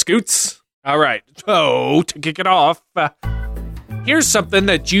got the scoots. All right. So, to kick it off, here's something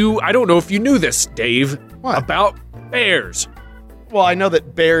that I don't know if you knew this, Dave. What? About bears. Well, I know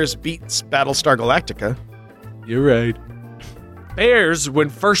that Bears beats Battlestar Galactica. You're right. Bears, when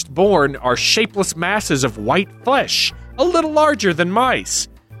first born, are shapeless masses of white flesh, a little larger than mice,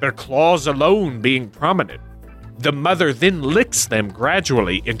 their claws alone being prominent. The mother then licks them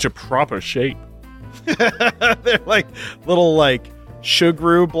gradually into proper shape. They're like little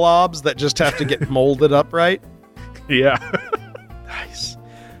sugaroo blobs that just have to get molded up right. Yeah. Nice.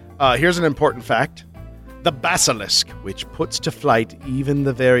 Here's an important fact. The basilisk, which puts to flight even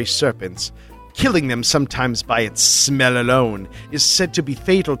the very serpents, killing them sometimes by its smell alone, is said to be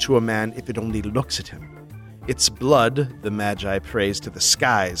fatal to a man if it only looks at him. Its blood, the Magi praise to the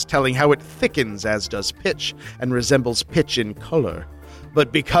skies, telling how it thickens as does pitch and resembles pitch in color,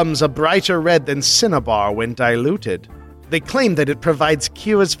 but becomes a brighter red than cinnabar when diluted. They claim that it provides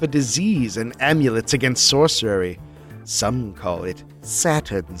cures for disease and amulets against sorcery. Some call it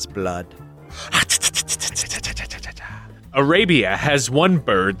Saturn's blood. Arabia has one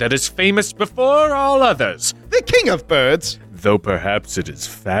bird that is famous before all others, The king of birds. though perhaps it is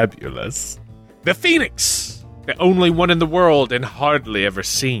fabulous. The phoenix, the only one in the world and hardly ever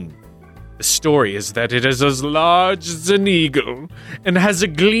seen. The story is that it is as large as an eagle and has a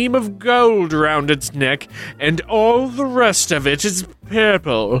gleam of gold round its neck, and all the rest of it is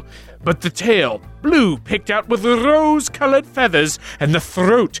purple. But the tail, blue, picked out with rose-colored feathers, and the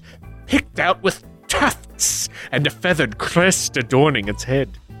throat picked out with tufts, and a feathered crest adorning its head.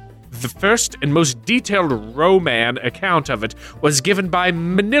 The first and most detailed Roman account of it was given by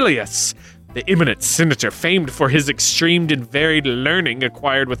Manilius, the eminent senator famed for his extreme and varied learning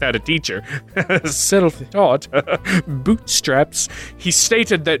acquired without a teacher. Self-taught. Bootstraps. He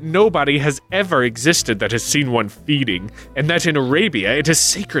stated that nobody has ever existed that has seen one feeding, and that in Arabia it is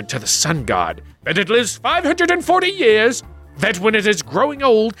sacred to the sun god, that it lives 540 years, that when it is growing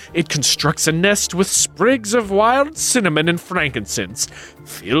old, it constructs a nest with sprigs of wild cinnamon and frankincense,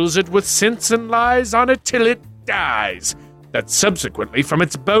 fills it with scents and lies on it till it dies, that subsequently from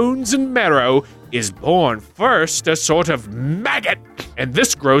its bones and marrow is born first a sort of maggot, and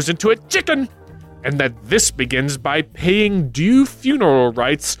this grows into a chicken, and that this begins by paying due funeral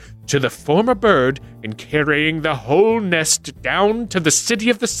rites to the former bird and carrying the whole nest down to the city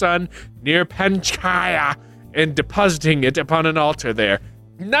of the sun near Panchaya and depositing it upon an altar there.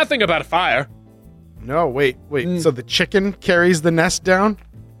 Nothing about a fire. No, wait. So the chicken carries the nest down?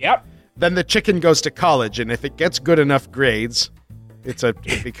 Yep. Then the chicken goes to college, and if it gets good enough grades, it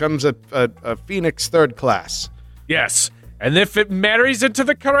becomes a Phoenix third class. Yes. And if it marries into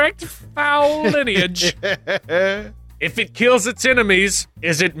the correct foul lineage, if it kills its enemies,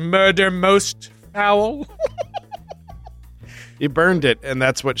 is it murder most foul? He burned it, and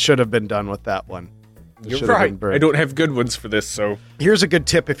that's what should have been done with that one. It You're should have right. been burned. I don't have good ones for this, so... Here's a good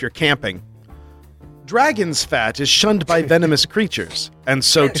tip if you're camping. Dragon's fat is shunned by venomous creatures, and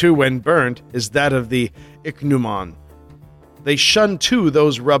so too when burned is that of the ichneumon. They shun too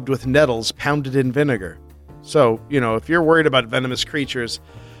those rubbed with nettles pounded in vinegar. So, if you're worried about venomous creatures,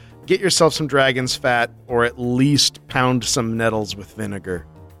 get yourself some dragon's fat, or at least pound some nettles with vinegar.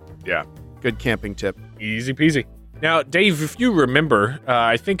 Yeah. Good camping tip. Easy peasy. Now, Dave, if you remember,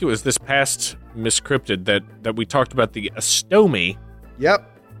 I think it was this past Miss Cryptid that we talked about the Astomi, Yep,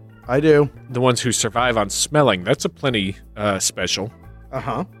 I do. the ones who survive on smelling. That's a Pliny special.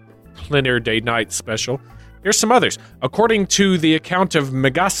 Uh-huh. Pliny day-night special. Here's some others. According to the account of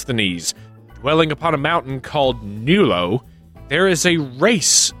Megasthenes, dwelling upon a mountain called Nulo, there is a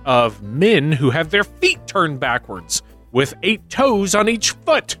race of men who have their feet turned backwards, with 8 toes on each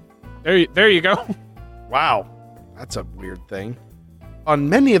foot. There you go. Wow, that's a weird thing. On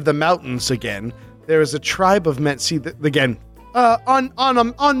many of the mountains, again, there is a tribe of men. See, again,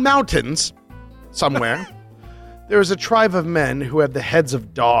 on mountains, somewhere, there is a tribe of men who have the heads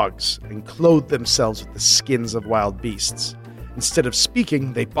of dogs and clothe themselves with the skins of wild beasts. Instead of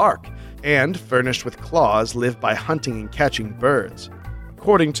speaking, they bark, and, furnished with claws, live by hunting and catching birds.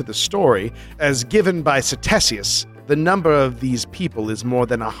 According to the story, as given by Ctesias, the number of these people is more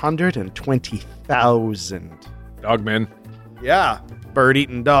than 120,000. Dogmen. Yeah,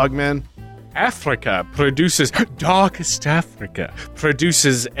 bird-eating dogmen. Africa produces, darkest Africa,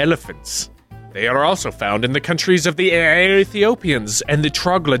 produces elephants. They are also found in the countries of the Ethiopians and the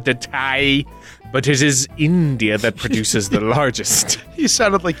troglodytes, but it is India that produces the largest. You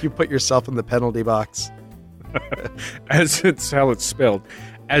sounded like you put yourself in the penalty box. As it's how it's spelled,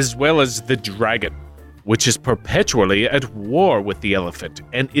 as well as the dragon, which is perpetually at war with the elephant,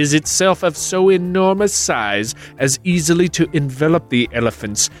 and is itself of so enormous size as easily to envelop the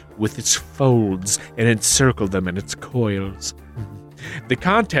elephants with its folds and encircle them in its coils. The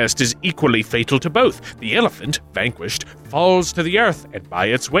contest is equally fatal to both. The elephant, vanquished, falls to the earth, and by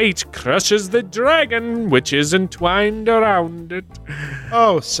its weight crushes the dragon, which is entwined around it.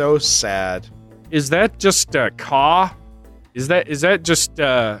 Oh, so sad. Is that just a caw? Is that just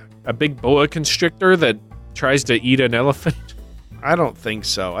a big boa constrictor that tries to eat an elephant? I don't think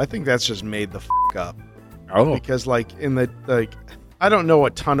so. I think that's just made the up. Oh. Because, I don't know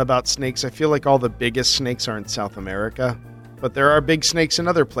a ton about snakes. I feel like all the biggest snakes are in South America. But there are big snakes in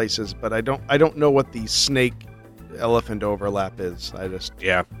other places, but I don't know what the snake-elephant overlap is.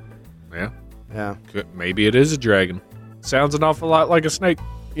 Yeah. Yeah. Maybe it is a dragon. Sounds an awful lot like a snake.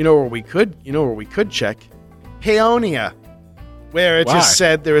 You know where we could check? Paeonia, where it Why? is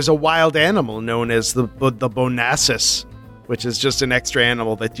said there is a wild animal known as the bonassus, which is just an extra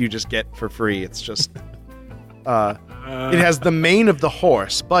animal that you just get for free. It's just it has the mane of the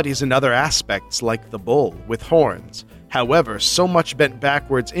horse, but is in other aspects like the bull with horns. However, so much bent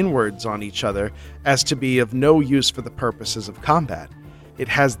backwards inwards on each other as to be of no use for the purposes of combat. It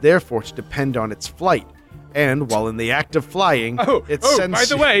has therefore to depend on its flight, and while in the act of flying, it sends... by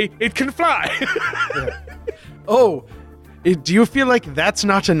the way, it can fly. Do you feel like that's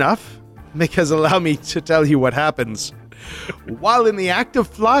not enough? Because allow me to tell you what happens. While in the act of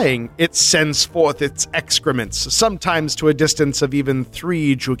flying, it sends forth its excrements, sometimes to a distance of even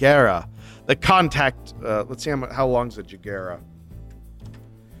 3 jugera. The contact, let's see how long is a jugera.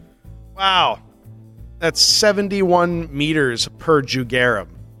 Wow. That's 71 meters per jugerum.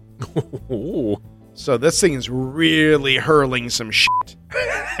 So this thing is really hurling some shit.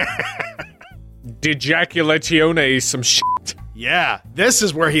 Dijaculatione some shit. Yeah, this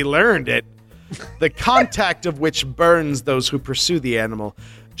is where he learned it. The contact of which burns those who pursue the animal,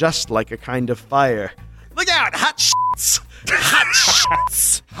 just like a kind of fire. Look out, hot shits! Hot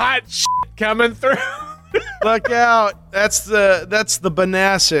shits! Hot shit coming through. Look out! That's the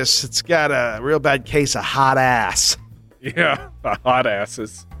Bonassus. It's got a real bad case of hot ass. Yeah, the hot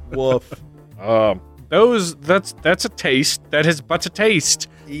asses. Woof. That's a taste. That is but a taste.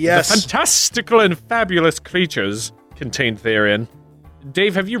 Yes. The fantastical and fabulous creatures contained therein.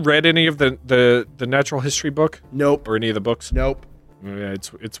 Dave, have you read any of the natural history book? Nope. Or any of the books? Nope. Yeah,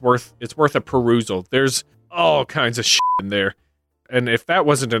 it's worth a perusal. There's all kinds of shit in there. And if that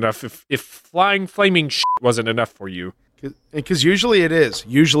wasn't enough, if flying flaming shit wasn't enough for you. Because usually it is.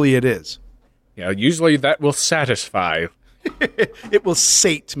 Yeah, usually that will satisfy. It will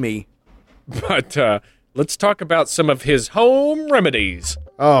sate me. But let's talk about some of his home remedies.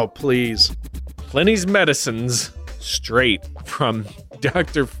 Oh, please. Pliny's medicines, straight from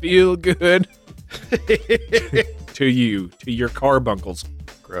Dr. Feelgood to your carbuncles.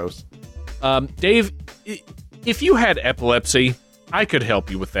 Gross. Dave, if you had epilepsy, I could help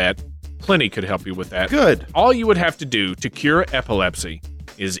you with that. Pliny could help you with that. Good. All you would have to do to cure epilepsy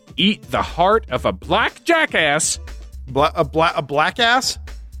is eat the heart of a black jackass. A black ass?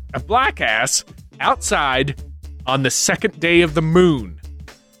 A black ass outside on the second day of the moon.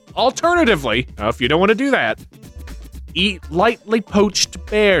 Alternatively, if you don't want to do that, eat lightly poached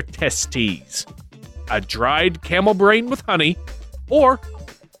bear testes, a dried camel brain with honey, or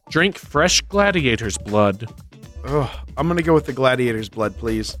drink fresh gladiator's blood. Oh, I'm going to go with the gladiator's blood,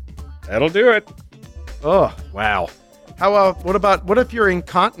 please. That'll do it. Oh, Wow. what if you're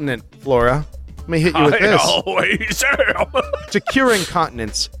incontinent, Flora? Let me hit you with this. Always am. To cure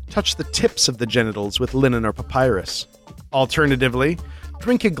incontinence, touch the tips of the genitals with linen or papyrus. Alternatively,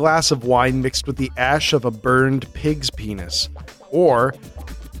 drink a glass of wine mixed with the ash of a burned pig's penis. Or,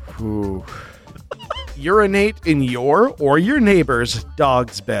 urinate in your or your neighbor's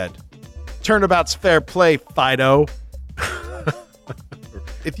dog's bed. Turnabout's fair play, Fido.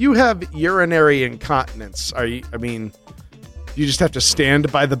 If you have urinary incontinence, you just have to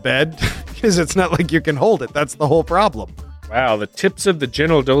stand by the bed? Because it's not like you can hold it. That's the whole problem. Wow, the tips of the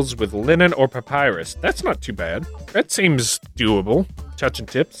genitals with linen or papyrus. That's not too bad. That seems doable. Touching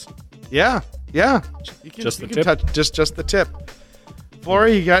tips. Yeah. You can, Just the you can tip? touch just the tip.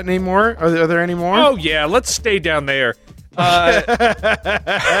 Flora, you got any more? Are there any more? Oh, yeah, let's stay down there.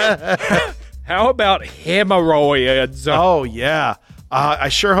 How about hemorrhoids? Oh, yeah. I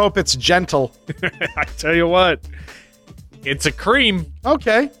sure hope it's gentle. I tell you what, it's a cream.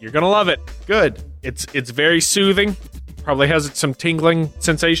 Okay, You're going to love it. good. It's very soothing. Probably has some tingling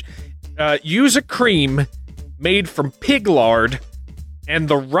sensation. Use a cream made from pig lard and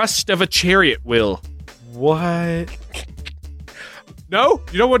the rust of a chariot wheel. What? No,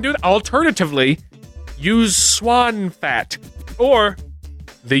 you don't want to do that. Alternatively, use swan fat or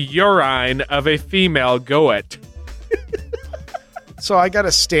the urine of a female goat. So I got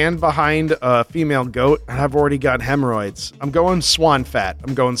to stand behind a female goat, and I've already got hemorrhoids. I'm going swan fat.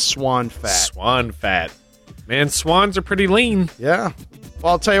 Swan fat. Man, swans are pretty lean. Yeah.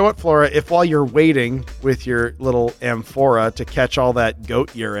 Well, I'll tell you what, Flora, if while you're waiting with your little amphora to catch all that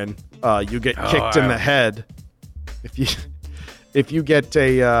goat urine, you get kicked in the head, if you get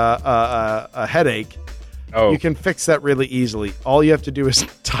a headache, you can fix that really easily. All you have to do is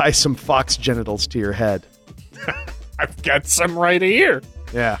tie some fox genitals to your head. I've got some right here.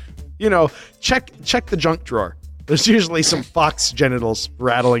 Yeah. Check the junk drawer. There's usually some fox genitals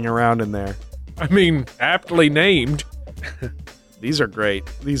rattling around in there. I mean, aptly named. These are great.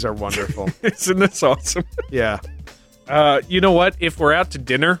 These are wonderful. Isn't this awesome? Yeah. You know what? If we're out to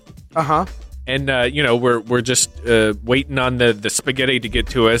dinner Uh-huh. and we're just waiting on the spaghetti to get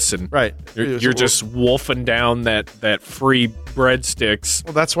to us, and Right. you're just wolfing down that free breadsticks,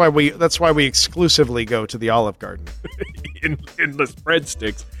 Well, that's why we exclusively go to the Olive Garden. endless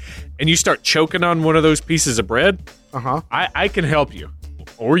breadsticks, and you start choking on one of those pieces of bread. Uh-huh. I can help you,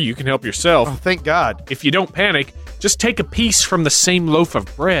 or you can help yourself. Oh, thank God. If you don't panic, just take a piece from the same loaf of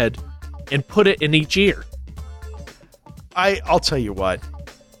bread and put it in each ear. I'll tell you what.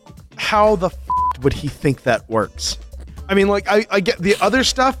 How the would he think that works? I mean, like, I get the other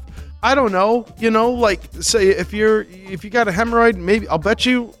stuff. I don't know. Like, say if you got a hemorrhoid, maybe I'll bet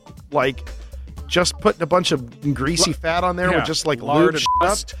you, like, just putting a bunch of greasy fat on there with just like lard lube and up.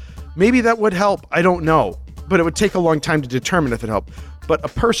 dust. Maybe that would help. I don't know, but it would take a long time to determine if it helped. But a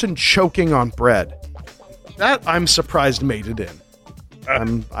person choking on bread, that I'm surprised made it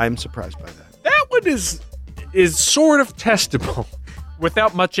in. I'm surprised by that. That one is sort of testable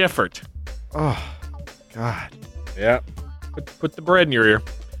without much effort. Oh, God. Yeah. Put the bread in your ear.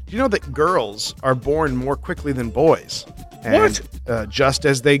 Do you know that girls are born more quickly than boys? And, just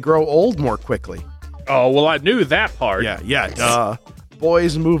as they grow old more quickly. Oh, well, I knew that part. Yeah, duh.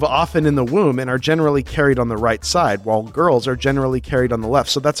 Boys move often in the womb and are generally carried on the right side, while girls are generally carried on the left.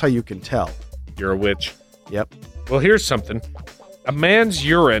 So that's how you can tell. You're a witch. Yep. Well, here's something. A man's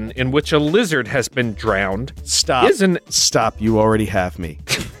urine in which a lizard has been drowned Stop. Stop. You already have me.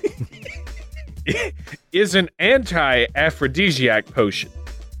 is an anti-aphrodisiac potion.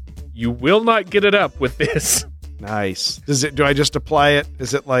 You will not get it up with this. Nice. Do I just apply it?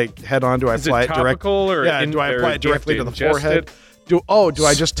 Is it like head on? Do I apply it it directly? or Yeah. Do I apply it directly to the forehead? Do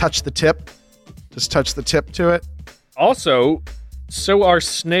I just touch the tip? Just touch the tip to it? Also, so are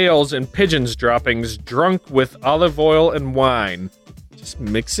snails and pigeons' droppings drunk with olive oil and wine. Just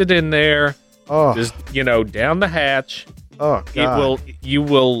mix it in there. Oh. Just, down the hatch. Oh, God. You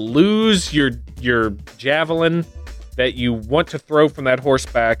will lose your javelin that you want to throw from that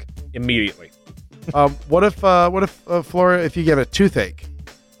horseback immediately. What if Flora, if you get a toothache?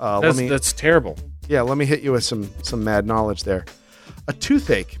 That's terrible. Yeah, let me hit you with some mad knowledge there. A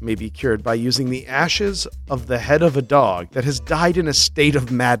toothache may be cured by using the ashes of the head of a dog that has died in a state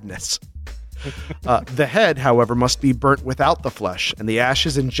of madness. The head, however, must be burnt without the flesh, and the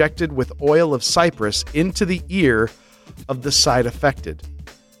ashes injected with oil of cypress into the ear of the side affected.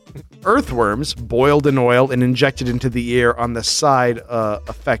 Earthworms boiled in oil and injected into the ear on the side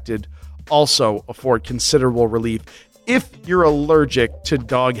affected also afford considerable relief if you're allergic to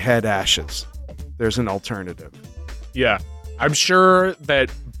dog head ashes. There's an alternative. Yeah. I'm sure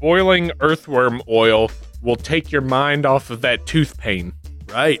that boiling earthworm oil will take your mind off of that tooth pain.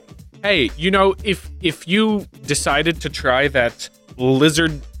 Right. Hey, if you decided to try that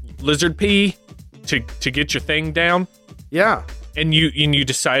lizard pee to get your thing down, Yeah. and you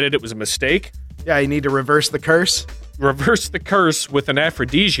decided it was a mistake, Yeah, you need to reverse the curse. reverse the curse with an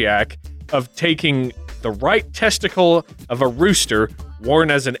aphrodisiac of taking the right testicle of a rooster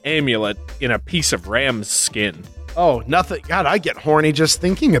worn as an amulet in a piece of ram's skin. Oh, nothing. God, I get horny just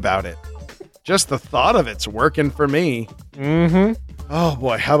thinking about it. Just the thought of it's working for me. Mm-hmm. Oh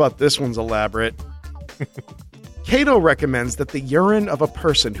boy, how about this one's elaborate? Cato recommends that the urine of a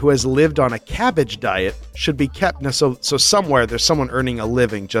person who has lived on a cabbage diet should be kept. Now, so somewhere there's someone earning a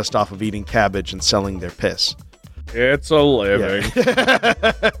living just off of eating cabbage and selling their piss. It's a living.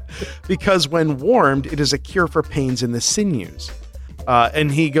 Yeah. Because when warmed, it is a cure for pains in the sinews.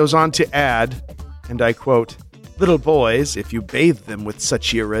 And he goes on to add, and I quote, "Little boys, if you bathe them with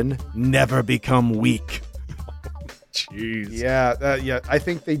such urine, never become weak." Jeez. Yeah, I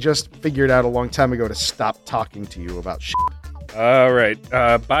think they just figured out a long time ago to stop talking to you about shit. All right.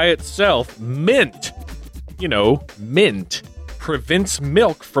 By itself, mint, mint prevents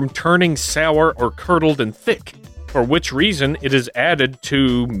milk from turning sour or curdled and thick, for which reason it is added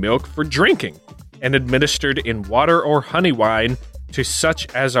to milk for drinking and administered in water or honey wine to such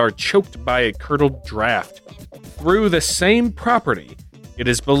as are choked by a curdled draught. Through the same property, it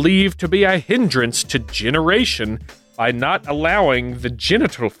is believed to be a hindrance to generation by not allowing the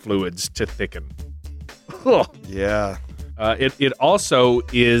genital fluids to thicken. Yeah. It also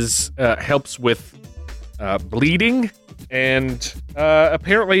helps with bleeding and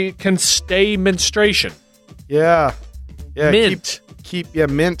apparently can stay menstruation. Yeah. Mint.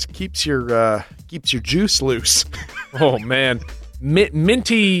 Mint keeps your juice loose. Oh man,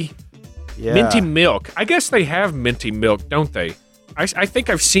 minty milk. I guess they have minty milk, don't they? I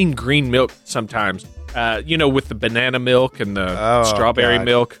think I've seen green milk sometimes. With the banana milk and the strawberry God.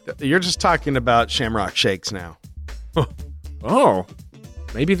 milk. You're just talking about Shamrock Shakes now. Oh,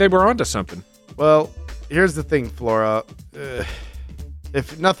 maybe they were onto something. Well, here's the thing, Flora.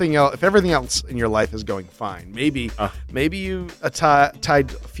 If nothing else, if everything else in your life is going fine, maybe you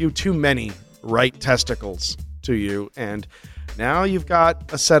tied a few too many right testicles to you, and now you've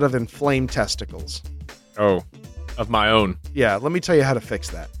got a set of inflamed testicles. Oh, of my own. Yeah, let me tell you how to fix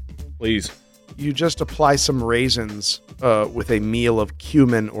that. Please. You just apply some raisins with a meal of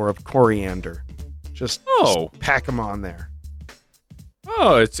cumin or of coriander. Just pack them on there.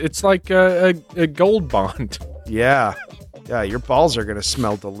 Oh, it's like a gold bond. Yeah. Yeah, your balls are going to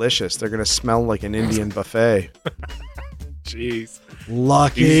smell delicious. They're going to smell like an Indian buffet. Jeez.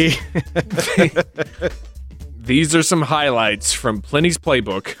 Lucky. These are some highlights from Pliny's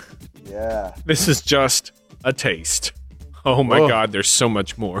playbook. Yeah. This is just a taste. Oh my God, there's so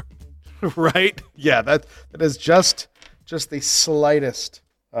much more. Right? Yeah, that is just the slightest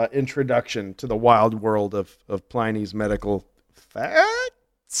introduction to the wild world of Pliny's medical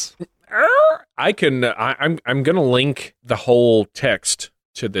facts. I'm gonna link the whole text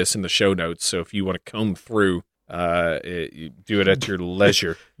to this in the show notes. So if you want to comb through, you do it at your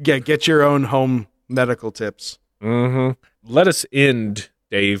leisure. Get your own home medical tips. Mm-hmm. Let us end,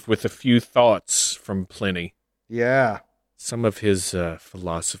 Dave, with a few thoughts from Pliny. Yeah. Some of his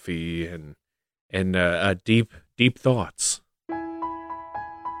philosophy and deep thoughts.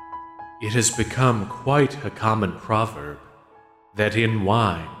 It has become quite a common proverb that in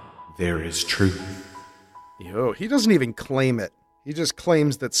wine there is truth. Yo, he doesn't even claim it. He just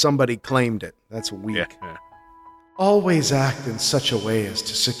claims that somebody claimed it. That's weak. Yeah. Always act in such a way as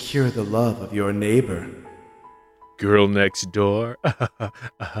to secure the love of your neighbor. Girl next door.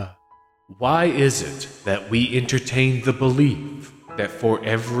 Why is it that we entertain the belief that for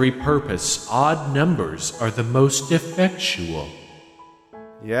every purpose odd numbers are the most effectual?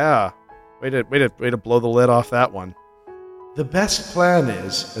 Yeah. Way to blow the lid off that one. The best plan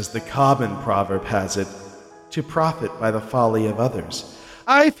is, as the common proverb has it, to profit by the folly of others.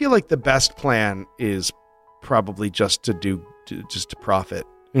 I feel like the best plan is probably just to profit.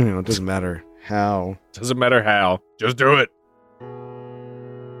 It doesn't matter how. Doesn't matter how. Just do it.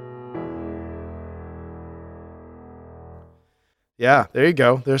 Yeah, there you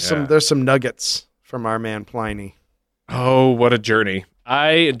go. There's some nuggets from our man Pliny. Oh, what a journey.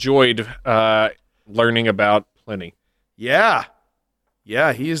 I enjoyed learning about Pliny. Yeah.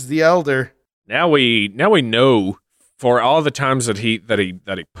 Yeah, he is the elder. Now we know for all the times that he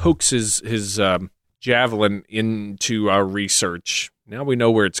pokes his javelin into our research. Now we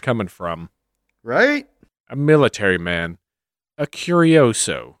know where it's coming from. Right? A military man, a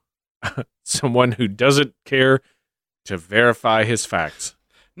curioso, someone who doesn't care to verify his facts.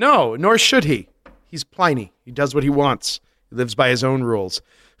 No, nor should he. He's Pliny. He does what he wants. He lives by his own rules.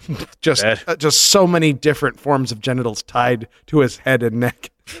 just so many different forms of genitals tied to his head and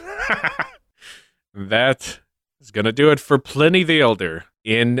neck. That is going to do it for Pliny the Elder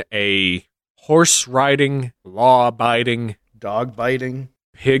in a horse-riding, law-abiding, Dog-biting.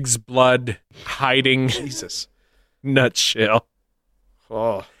 pig's blood hiding Jesus. nutshell.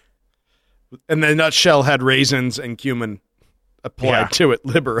 Oh. And the nutshell had raisins and cumin applied to it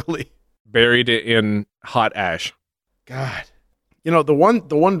liberally. Buried it in hot ash. God. You know, the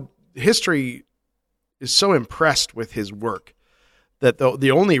one history is so impressed with his work that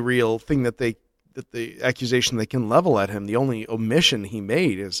the only real thing that the accusation they can level at him, the only omission he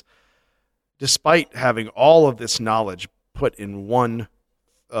made is, despite having all of this knowledge put in one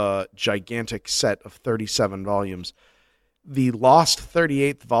gigantic set of 37 volumes, the lost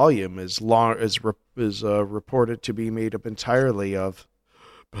 38th volume is reported to be made up entirely of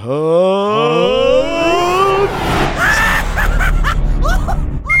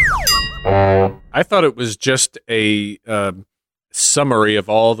I thought it was just a summary of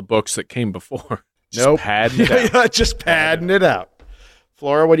all the books that came before. Just Nope. padding it out. Just padding it out.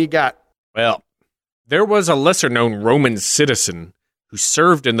 Flora, what do you got? Well, there was a lesser-known Roman citizen who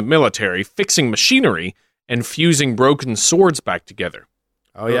served in the military fixing machinery and fusing broken swords back together.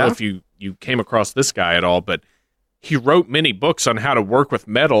 Oh, I don't know if you came across this guy at all, but he wrote many books on how to work with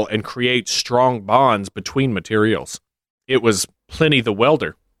metal and create strong bonds between materials. It was Pliny the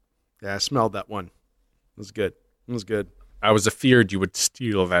Welder. Yeah, I smelled that one. It was good. It was good. I was afeared you would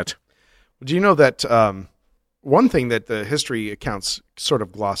steal that. Do you know that one thing that the history accounts sort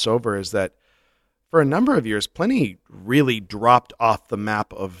of gloss over is that for a number of years, Pliny really dropped off the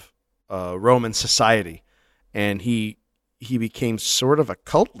map of Roman society, and he became sort of a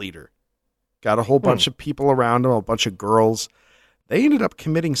cult leader. Got a whole bunch of people around him, a bunch of girls. They ended up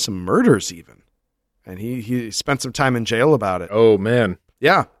committing some murders even, and he spent some time in jail about it. Oh, man.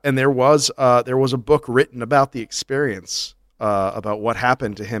 Yeah, and there was a book written about the experience, about what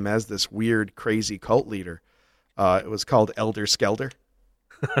happened to him as this weird, crazy cult leader. It was called Elder Skelter.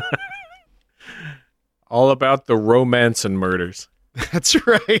 All about the romance and murders. That's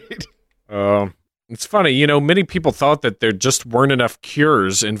right. It's funny, many people thought that there just weren't enough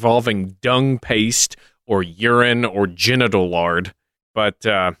cures involving dung paste or urine or genital lard. But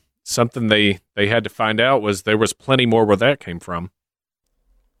something they had to find out was there was plenty more where that came from.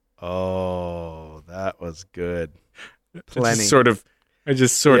 Oh, that was good. Plenty. I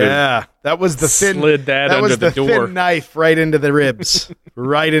just sort of that was the thin, slid that under was the door. Thin knife right into the ribs.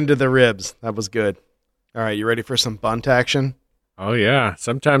 Right into the ribs. That was good. All right, you ready for some bunt action? Oh yeah,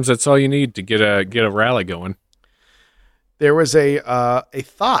 sometimes that's all you need to get a rally going. There was a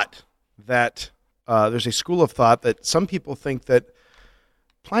thought that there's a school of thought that some people think that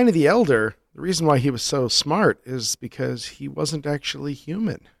Pliny the Elder, the reason why he was so smart is because he wasn't actually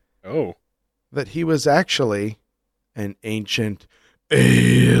human. Oh, that he was actually an ancient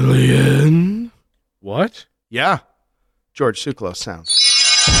alien. What? Yeah, George Tsoukalos sounds.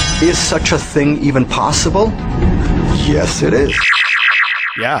 Is such a thing even possible? Yes, it is.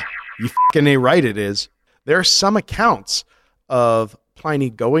 Yeah, you fucking A right it is. There are some accounts of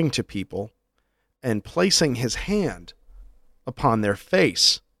Pliny going to people and placing his hand upon their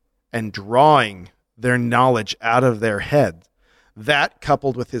face and drawing their knowledge out of their head. That,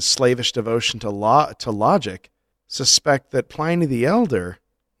 coupled with his slavish devotion to logic, suspect that Pliny the Elder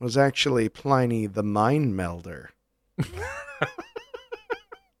was actually Pliny the Mind Melder.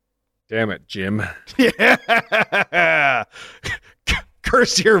 Damn it, Jim. Yeah.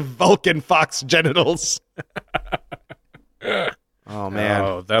 Curse your Vulcan fox genitals. Oh, man.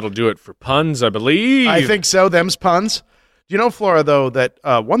 Oh, that'll do it for puns, I believe. I think so. Them's puns. Do you know, Flora, though, that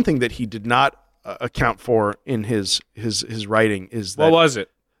one thing that he did not account for in his writing is that what was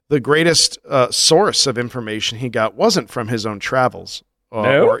it? The greatest source of information he got wasn't from his own travels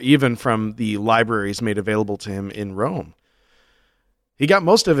or even from the libraries made available to him in Rome. He got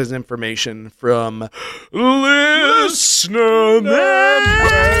most of his information from listener mail.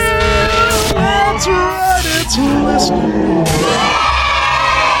 That's right, it's listener.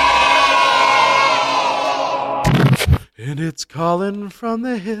 And it's calling from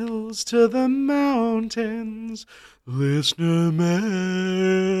the hills to the mountains. Listener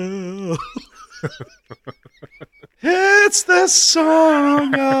mail. It's the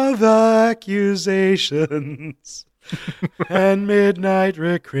song of accusations and midnight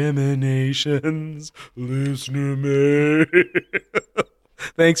recriminations. Listener mail.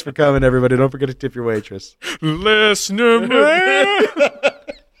 Thanks for coming, everybody. Don't forget to tip your waitress. Listener mail.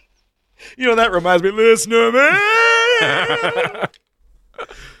 You know, that reminds me. Listener mail.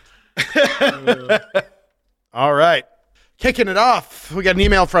 All right. Kicking it off, we got an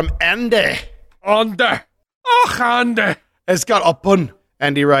email from Andy. Andy. Oh, Andy. It's got a pun.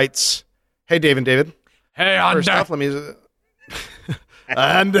 Andy writes, "Hey, Dave and David. Hey, Andy.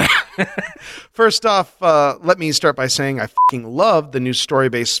 First off, let me start by saying I fucking love the new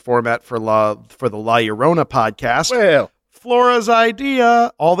story-based format for the La Llorona podcast. Well, Flora's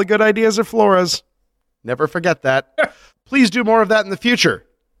idea. All the good ideas are Flora's. Never forget that. Please do more of that in the future.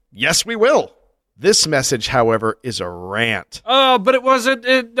 Yes, we will. This message, however, is a rant. Oh, but it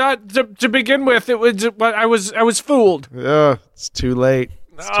wasn't. Not to begin with. It was. I was fooled. It's too late.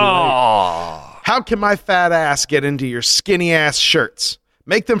 It's too late. How can my fat ass get into your skinny ass shirts?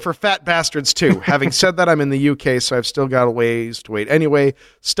 Make them for fat bastards too. Having said that, I'm in the UK, so I've still got a ways to wait. Anyway,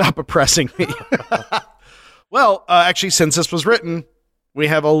 stop oppressing me." Well, actually, since this was written, we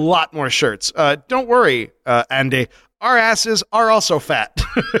have a lot more shirts. Don't worry, Andy. Our asses are also fat.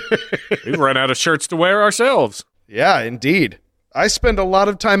 We've run out of shirts to wear ourselves. Yeah, indeed. I spend a lot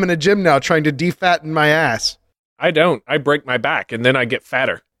of time in a gym now trying to defatten my ass. I don't. I break my back, and then I get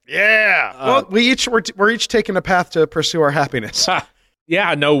fatter. Yeah. Well, we're each taking a path to pursue our happiness.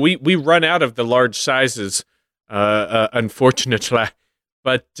 Yeah, no, we run out of the large sizes, unfortunately.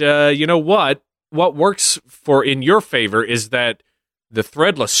 But you know what? What works in your favor is that the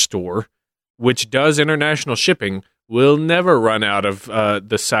Threadless store, which does international shipping, will never run out of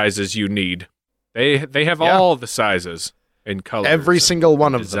the sizes you need. They have all the sizes and colors. Every single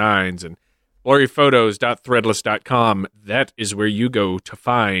one of designs and blurryphotos.threadless.com. That is where you go to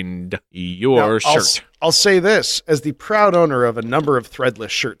find your shirt. I'll say this, as the proud owner of a number of Threadless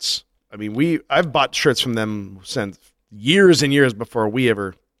shirts. I mean, I've bought shirts from them since years and years before we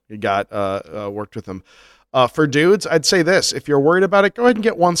ever got worked with them. For dudes, I'd say this: if you're worried about it, go ahead and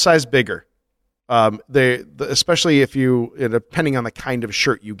get one size bigger. Especially if depending on the kind of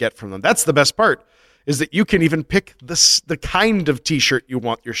shirt you get from them. That's the best part, is that you can even pick the kind of t-shirt you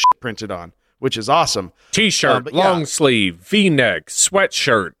want your shit printed on, which is awesome. T-shirt, long sleeve, V-neck,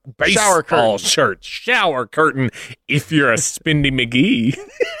 sweatshirt, baseball shirt, shower curtain, if you're a Spindy McGee.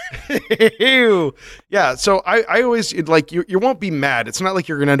 Yeah, so I always, like, you won't be mad. It's not like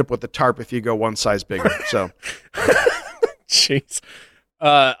you're going to end up with a tarp if you go one size bigger, so. Jeez.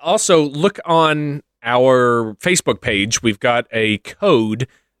 Also, look on our Facebook page. We've got a code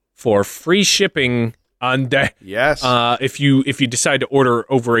for free shipping on Yes. If you decide to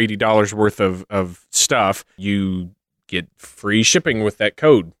order over $80 worth of stuff, you get free shipping with that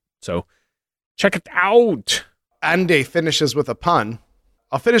code. So check it out. Andy finishes with a pun.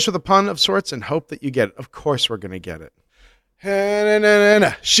 I'll finish with a pun of sorts and hope that you get it. Of course we're going to get it.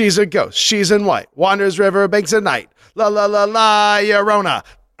 She's a ghost. She's in white. Wanders river banks at night. La la la la, Llorona.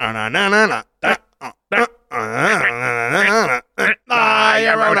 La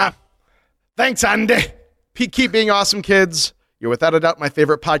Llorona. Thanks, Andy. Keep being awesome, kids. You're without a doubt my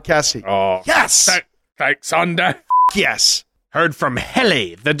favorite podcast. Oh, yes. Thanks, Andy. Yes. Heard from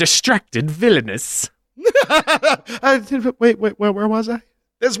Helly, the distracted villainess. Wait, where was I?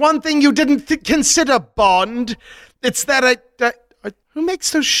 There's one thing you didn't consider, Bond. It's that who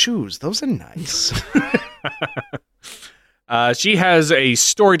makes those shoes? Those are nice. She has a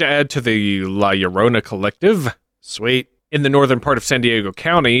story to add to the La Llorona Collective. Sweet. In the northern part of San Diego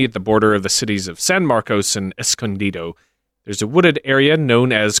County, the border of the cities of San Marcos and Escondido, there's a wooded area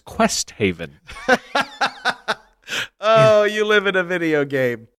known as Quest Haven. Oh, you live in a video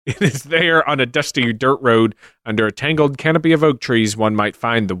game. It is there on a dusty dirt road under a tangled canopy of oak trees one might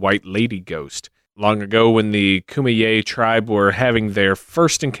find the White Lady Ghost. Long ago, when the Kumeyaay tribe were having their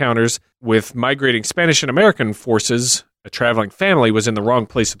first encounters with migrating Spanish and American forces, a traveling family was in the wrong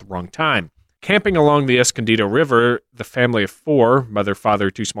place at the wrong time. Camping along the Escondido River, the family of 4, mother, father,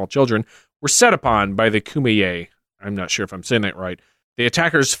 2 small children, were set upon by the Kumeyaay. I'm not sure if I'm saying that right. The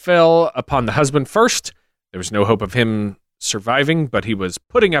attackers fell upon the husband first. There was no hope of him surviving, but he was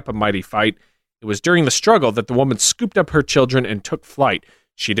putting up a mighty fight. It was during the struggle that the woman scooped up her children and took flight.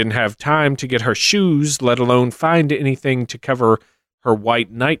 She didn't have time to get her shoes, let alone find anything to cover her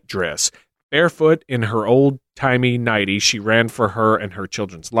white nightdress. Barefoot in her old-timey nightie, she ran for her and her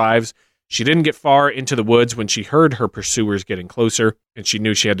children's lives. She didn't get far into the woods when she heard her pursuers getting closer, and she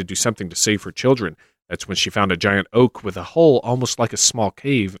knew she had to do something to save her children. That's when she found a giant oak with a hole almost like a small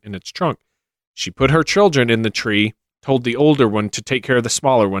cave in its trunk. She put her children in the tree, told the older one to take care of the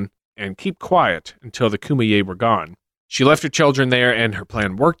smaller one, and keep quiet until the Kumeyaay were gone. She left her children there, and her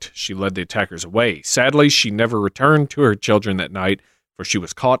plan worked. She led the attackers away. Sadly, she never returned to her children that night, for she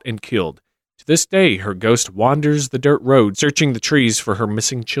was caught and killed. To this day, her ghost wanders the dirt road, searching the trees for her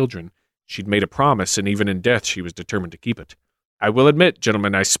missing children. She'd made a promise, and even in death she was determined to keep it. I will admit,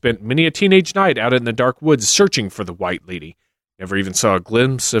 gentlemen, I spent many a teenage night out in the dark woods searching for the White Lady. Never even saw a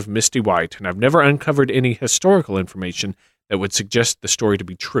glimpse of Misty White, and I've never uncovered any historical information that would suggest the story to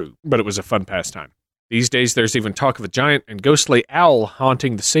be true, but it was a fun pastime. These days there's even talk of a giant and ghostly owl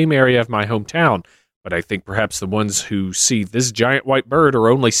haunting the same area of my hometown, but I think perhaps the ones who see this giant white bird are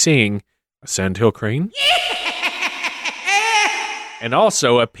only seeing a sandhill crane? And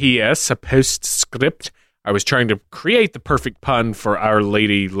also a PS, a postscript. I was trying to create the perfect pun for Our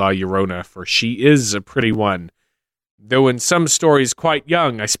Lady La Llorona, for she is a pretty one. Though in some stories quite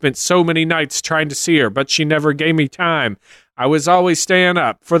young, I spent so many nights trying to see her, but she never gave me time. I was always staying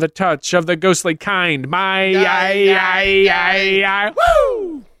up for the touch of the ghostly kind. My,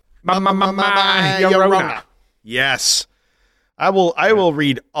 woo! My, Llorona. Yes. I will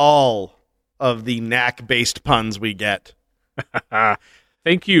read all of the knack-based puns we get.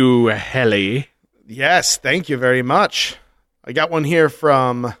 Thank you, Helly. Yes, thank you very much. I got one here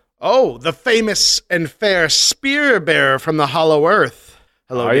from, the famous and fair spear bearer from the Hollow Earth.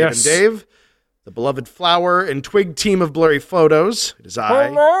 Hello, Dave yes. and Dave, the beloved flower and twig team of blurry photos. It is I.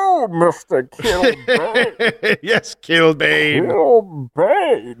 Hello, Mr. Kilbane. Yes, Kilbane.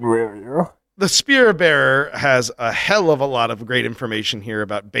 Kilbane, will you? The spear bearer has a hell of a lot of great information here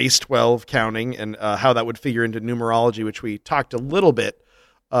about base 12 counting and how that would figure into numerology, which we talked a little bit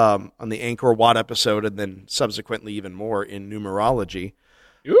on the Angkor Wat episode, and then subsequently even more in numerology.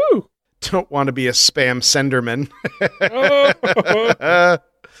 Ooh. Don't want to be a spam senderman.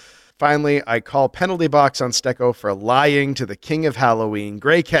 Finally, I call penalty box on Stecco for lying to the king of Halloween,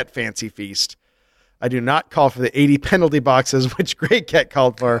 Grey Cat Fancy Feast. I do not call for the 80 penalty boxes, which Grey Cat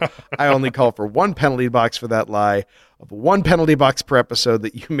called for. I only call for one penalty box for that lie, of one penalty box per episode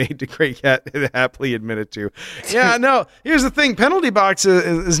that you made to Grey Cat and happily admitted to. Yeah, no, here's the thing. Penalty box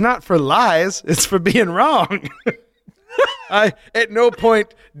is not for lies. It's for being wrong. At no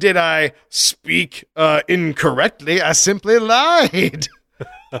point did I speak incorrectly. I simply lied.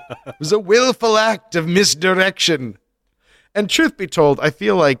 It was a willful act of misdirection. And truth be told, I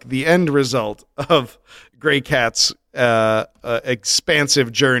feel like the end result of Grey Cat's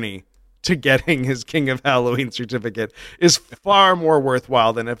expansive journey to getting his King of Halloween certificate is far more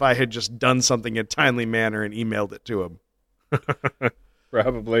worthwhile than if I had just done something in a timely manner and emailed it to him.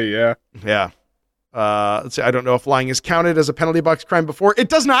 Probably, yeah. Yeah. Let's see, I don't know if lying is counted as a penalty box crime before. It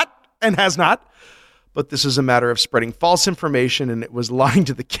does not and has not. But this is a matter of spreading false information, and it was lying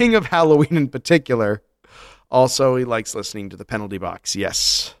to the King of Halloween in particular. Also, he likes listening to the penalty box.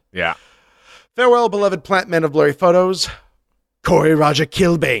 Yes. Yeah. Farewell, beloved plant men of blurry photos. Corey Roger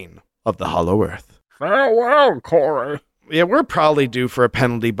Kilbane of the Hollow Earth. Farewell, Corey. Yeah, we're probably due for a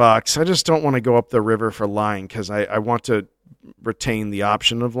penalty box. I just don't want to go up the river for lying because I want to retain the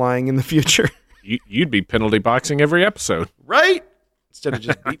option of lying in the future. You'd be penalty boxing every episode. Right? Instead of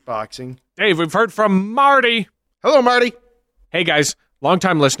just beatboxing. Dave, we've heard from Marty. Hello, Marty. Hey, guys.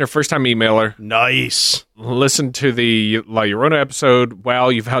 Long-time listener, first-time emailer. Nice. Listen to the La Llorona episode. Wow,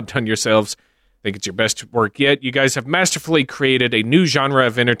 you've outdone yourselves. Think it's your best work yet. You guys have masterfully created a new genre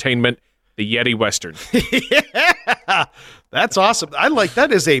of entertainment, the Yeti Western. Yeah, that's awesome. I like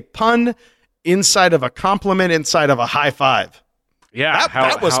that is a pun inside of a compliment inside of a high five. Yeah.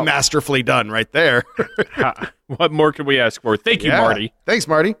 That was masterfully done right there. What more can we ask for? Thank you, Marty. Thanks,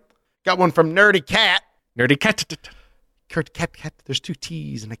 Marty. Got one from Nerdy Cat. Nerdy Cat. Cat. There's two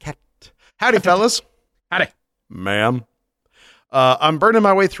T's and a cat. Howdy, fellas. Howdy. Ma'am. I'm burning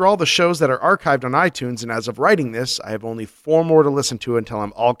my way through all the shows that are archived on iTunes, and as of writing this, I have only 4 more to listen to until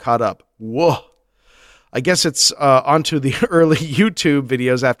I'm all caught up. Whoa. I guess it's onto the early YouTube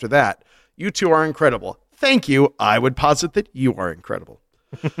videos after that. You two are incredible. Thank you. I would posit that you are incredible.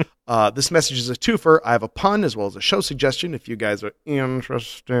 This message is a twofer. I have a pun as well as a show suggestion if you guys are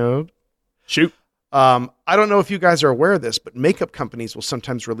interested. Shoot. I don't know if you guys are aware of this, but makeup companies will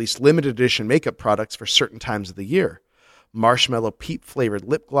sometimes release limited edition makeup products for certain times of the year. Marshmallow peep flavored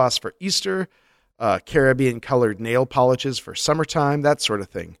lip gloss for Easter, Caribbean colored nail polishes for summertime, that sort of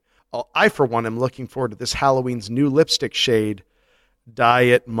thing. I, for one, am looking forward to this Halloween's new lipstick shade,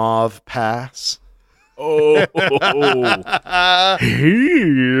 Diet Mauve Pass. Oh.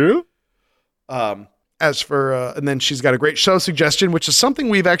 As for, and then she's got a great show suggestion, which is something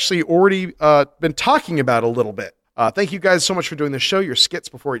we've actually already been talking about a little bit. Thank you guys so much for doing this show, your skits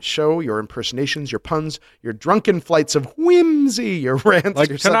before each show, your impersonations, your puns, your drunken flights of whimsy, your rants. Like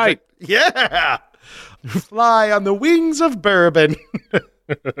your tonight. Yeah. Fly on the wings of bourbon.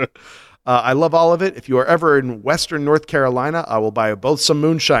 I love all of it. If you are ever in Western North Carolina, I will buy you both some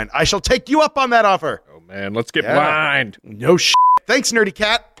moonshine. I shall take you up on that offer. Oh, man. Let's get blind. No shit. Thanks, Nerdy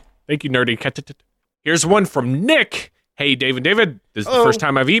Cat. Thank you, Nerdy. Here's one from Nick. Hey, Dave and David. This is the first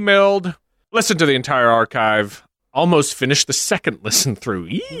time I've emailed. Listened to the entire archive. Almost finished the second listen through.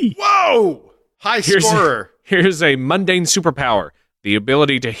 Eee. Whoa! High scorer. Here's a mundane superpower. The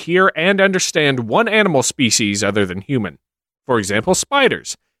ability to hear and understand one animal species other than human. For example,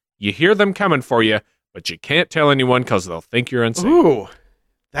 spiders. You hear them coming for you, but you can't tell anyone because they'll think you're insane. Ooh,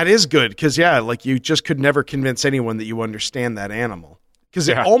 that is good. Because, like you just could never convince anyone that you understand that animal. Because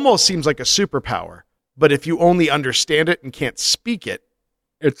it almost seems like a superpower. But if you only understand it and can't speak it.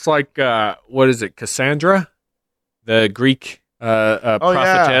 It's like, what is it, Cassandra? The Greek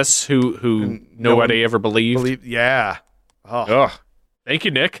prophetess who nobody ever believed. Yeah. Oh. Thank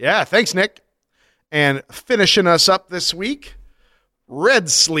you, Nick. Yeah, thanks, Nick. And finishing us up this week, Red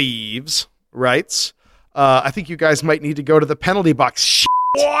Sleeves writes, I think you guys might need to go to the penalty box.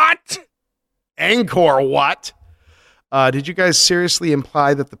 What? Angkor what? Did you guys seriously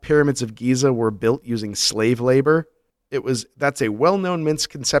imply that the pyramids of Giza were built using slave labor? That's a well-known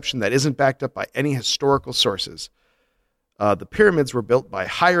misconception that isn't backed up by any historical sources. The pyramids were built by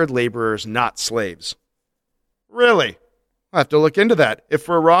hired laborers, not slaves. Really? I'll have to look into that. If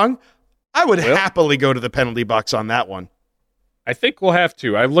we're wrong, I would happily go to the penalty box on that one. I think we'll have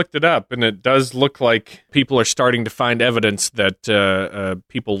to. I've looked it up, and it does look like people are starting to find evidence that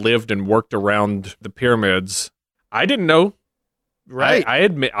people lived and worked around the pyramids. I didn't know. Right. I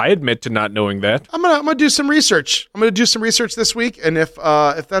admit to not knowing that. I'm gonna do some research. I'm gonna do some research this week, and if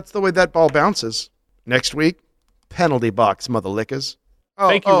that's the way that ball bounces, next week, penalty box, mother lickers.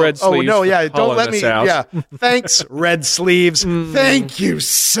 Thank you, Red Sleeves. Oh no, yeah, for don't let me. out. Yeah, thanks, Red Sleeves. Thank you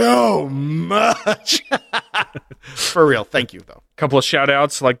so much. For real, thank you though. Couple of shout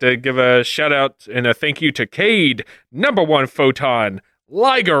outs. Like to give a shout out and a thank you to Cade, Number One Photon,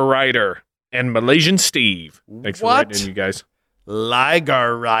 Liger Rider, and Malaysian Steve. Thanks for writing in, you guys.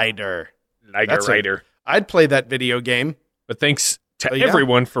 Liger Rider. I'd play that video game. But thanks to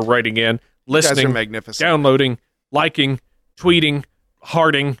everyone for writing in, listening, you guys are magnificent. Downloading, liking, tweeting,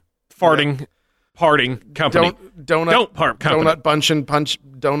 hearting, farting, parting, company. Donut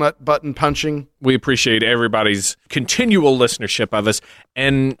button punching. We appreciate everybody's continual listenership of us.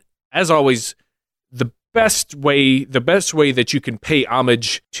 And as always, the best way that you can pay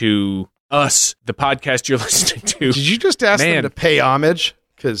homage to us, the podcast you're listening to. Did you just ask them to pay homage?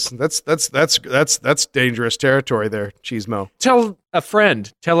 Because that's dangerous territory there, Cheesemo. Tell a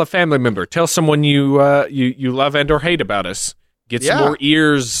friend, tell a family member, tell someone you love and or hate about us. Get some more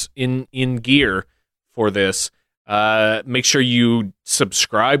ears in gear for this. Make sure you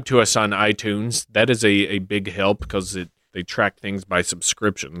subscribe to us on iTunes. That is a big help because they track things by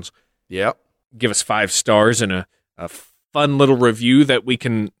subscriptions. Yep. Give us 5 stars and a fun little review that we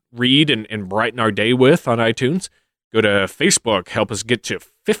can read and brighten our day with on iTunes. Go to Facebook. Help us get to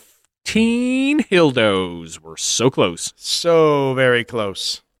 15 Hildos. We're so close. So very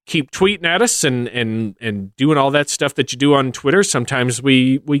close. Keep tweeting at us and doing all that stuff that you do on Twitter. Sometimes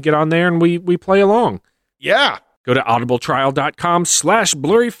we get on there and we play along. Yeah. Go to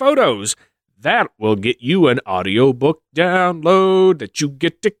audibletrial.com/blurryphotos. That will get you an audiobook download that you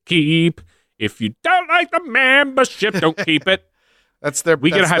get to keep. If you don't like the membership, don't keep it. That's their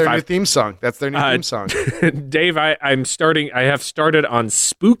new theme song. That's their new theme song. Dave, I have started on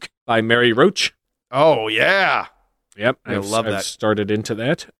Spook by Mary Roach. Oh, yeah. Yep. I love that. I've started into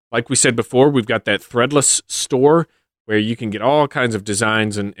that. Like we said before, we've got that threadless store where you can get all kinds of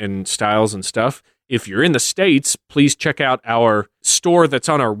designs and styles and stuff. If you're in the States, please check out our store that's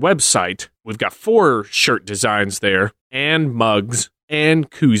on our website. We've got 4 shirt designs there, and mugs,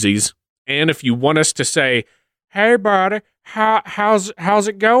 and koozies. And if you want us to say, hey, buddy, how's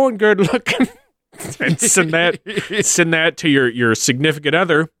it going? Good looking. And send that to your significant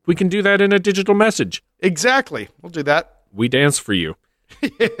other. We can do that in a digital message. Exactly. We'll do that. We dance for you.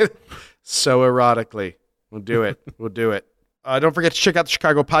 So erotically. We'll do it. Don't forget to check out the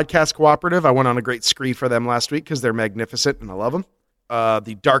Chicago Podcast Cooperative. I went on a great scree for them last week because they're magnificent and I love them.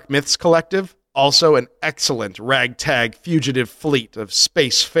 The Dark Myths Collective, also an excellent ragtag fugitive fleet of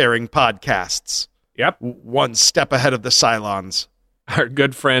spacefaring podcasts. Yep. One step ahead of the Cylons. Our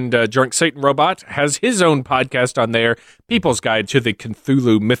good friend Drunk Satan Robot has his own podcast on there, People's Guide to the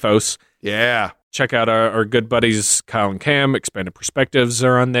Cthulhu Mythos. Yeah. Check out our good buddies Kyle and Cam. Expanded Perspectives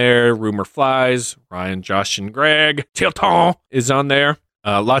are on there. Rumor Flies. Ryan, Josh, and Greg. Tilton is on there.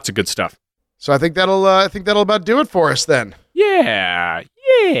 Lots of good stuff. So I think that'll about do it for us then. Yeah.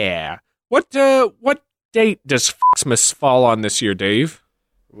 What date does Xmas fall on this year, Dave?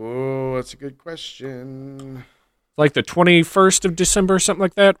 Oh, that's a good question. Like the 21st of December or something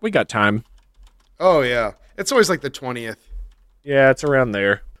like that? We got time. Oh, yeah. It's always like the 20th. Yeah, it's around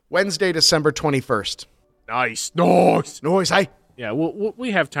there. Wednesday, December 21st. Nice. Noise, hey? Yeah,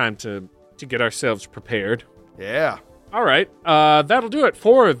 we have time to get ourselves prepared. Yeah. All right, that'll do it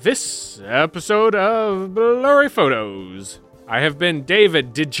for this episode of Blurry Photos. I have been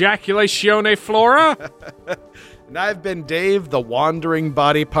David Dejaculatione Flora. And I've been Dave, the wandering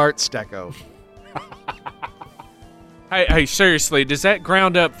body part Stecco. Hey, seriously, does that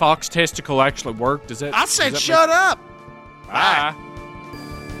ground up fox testicle actually work? I said shut up. Bye.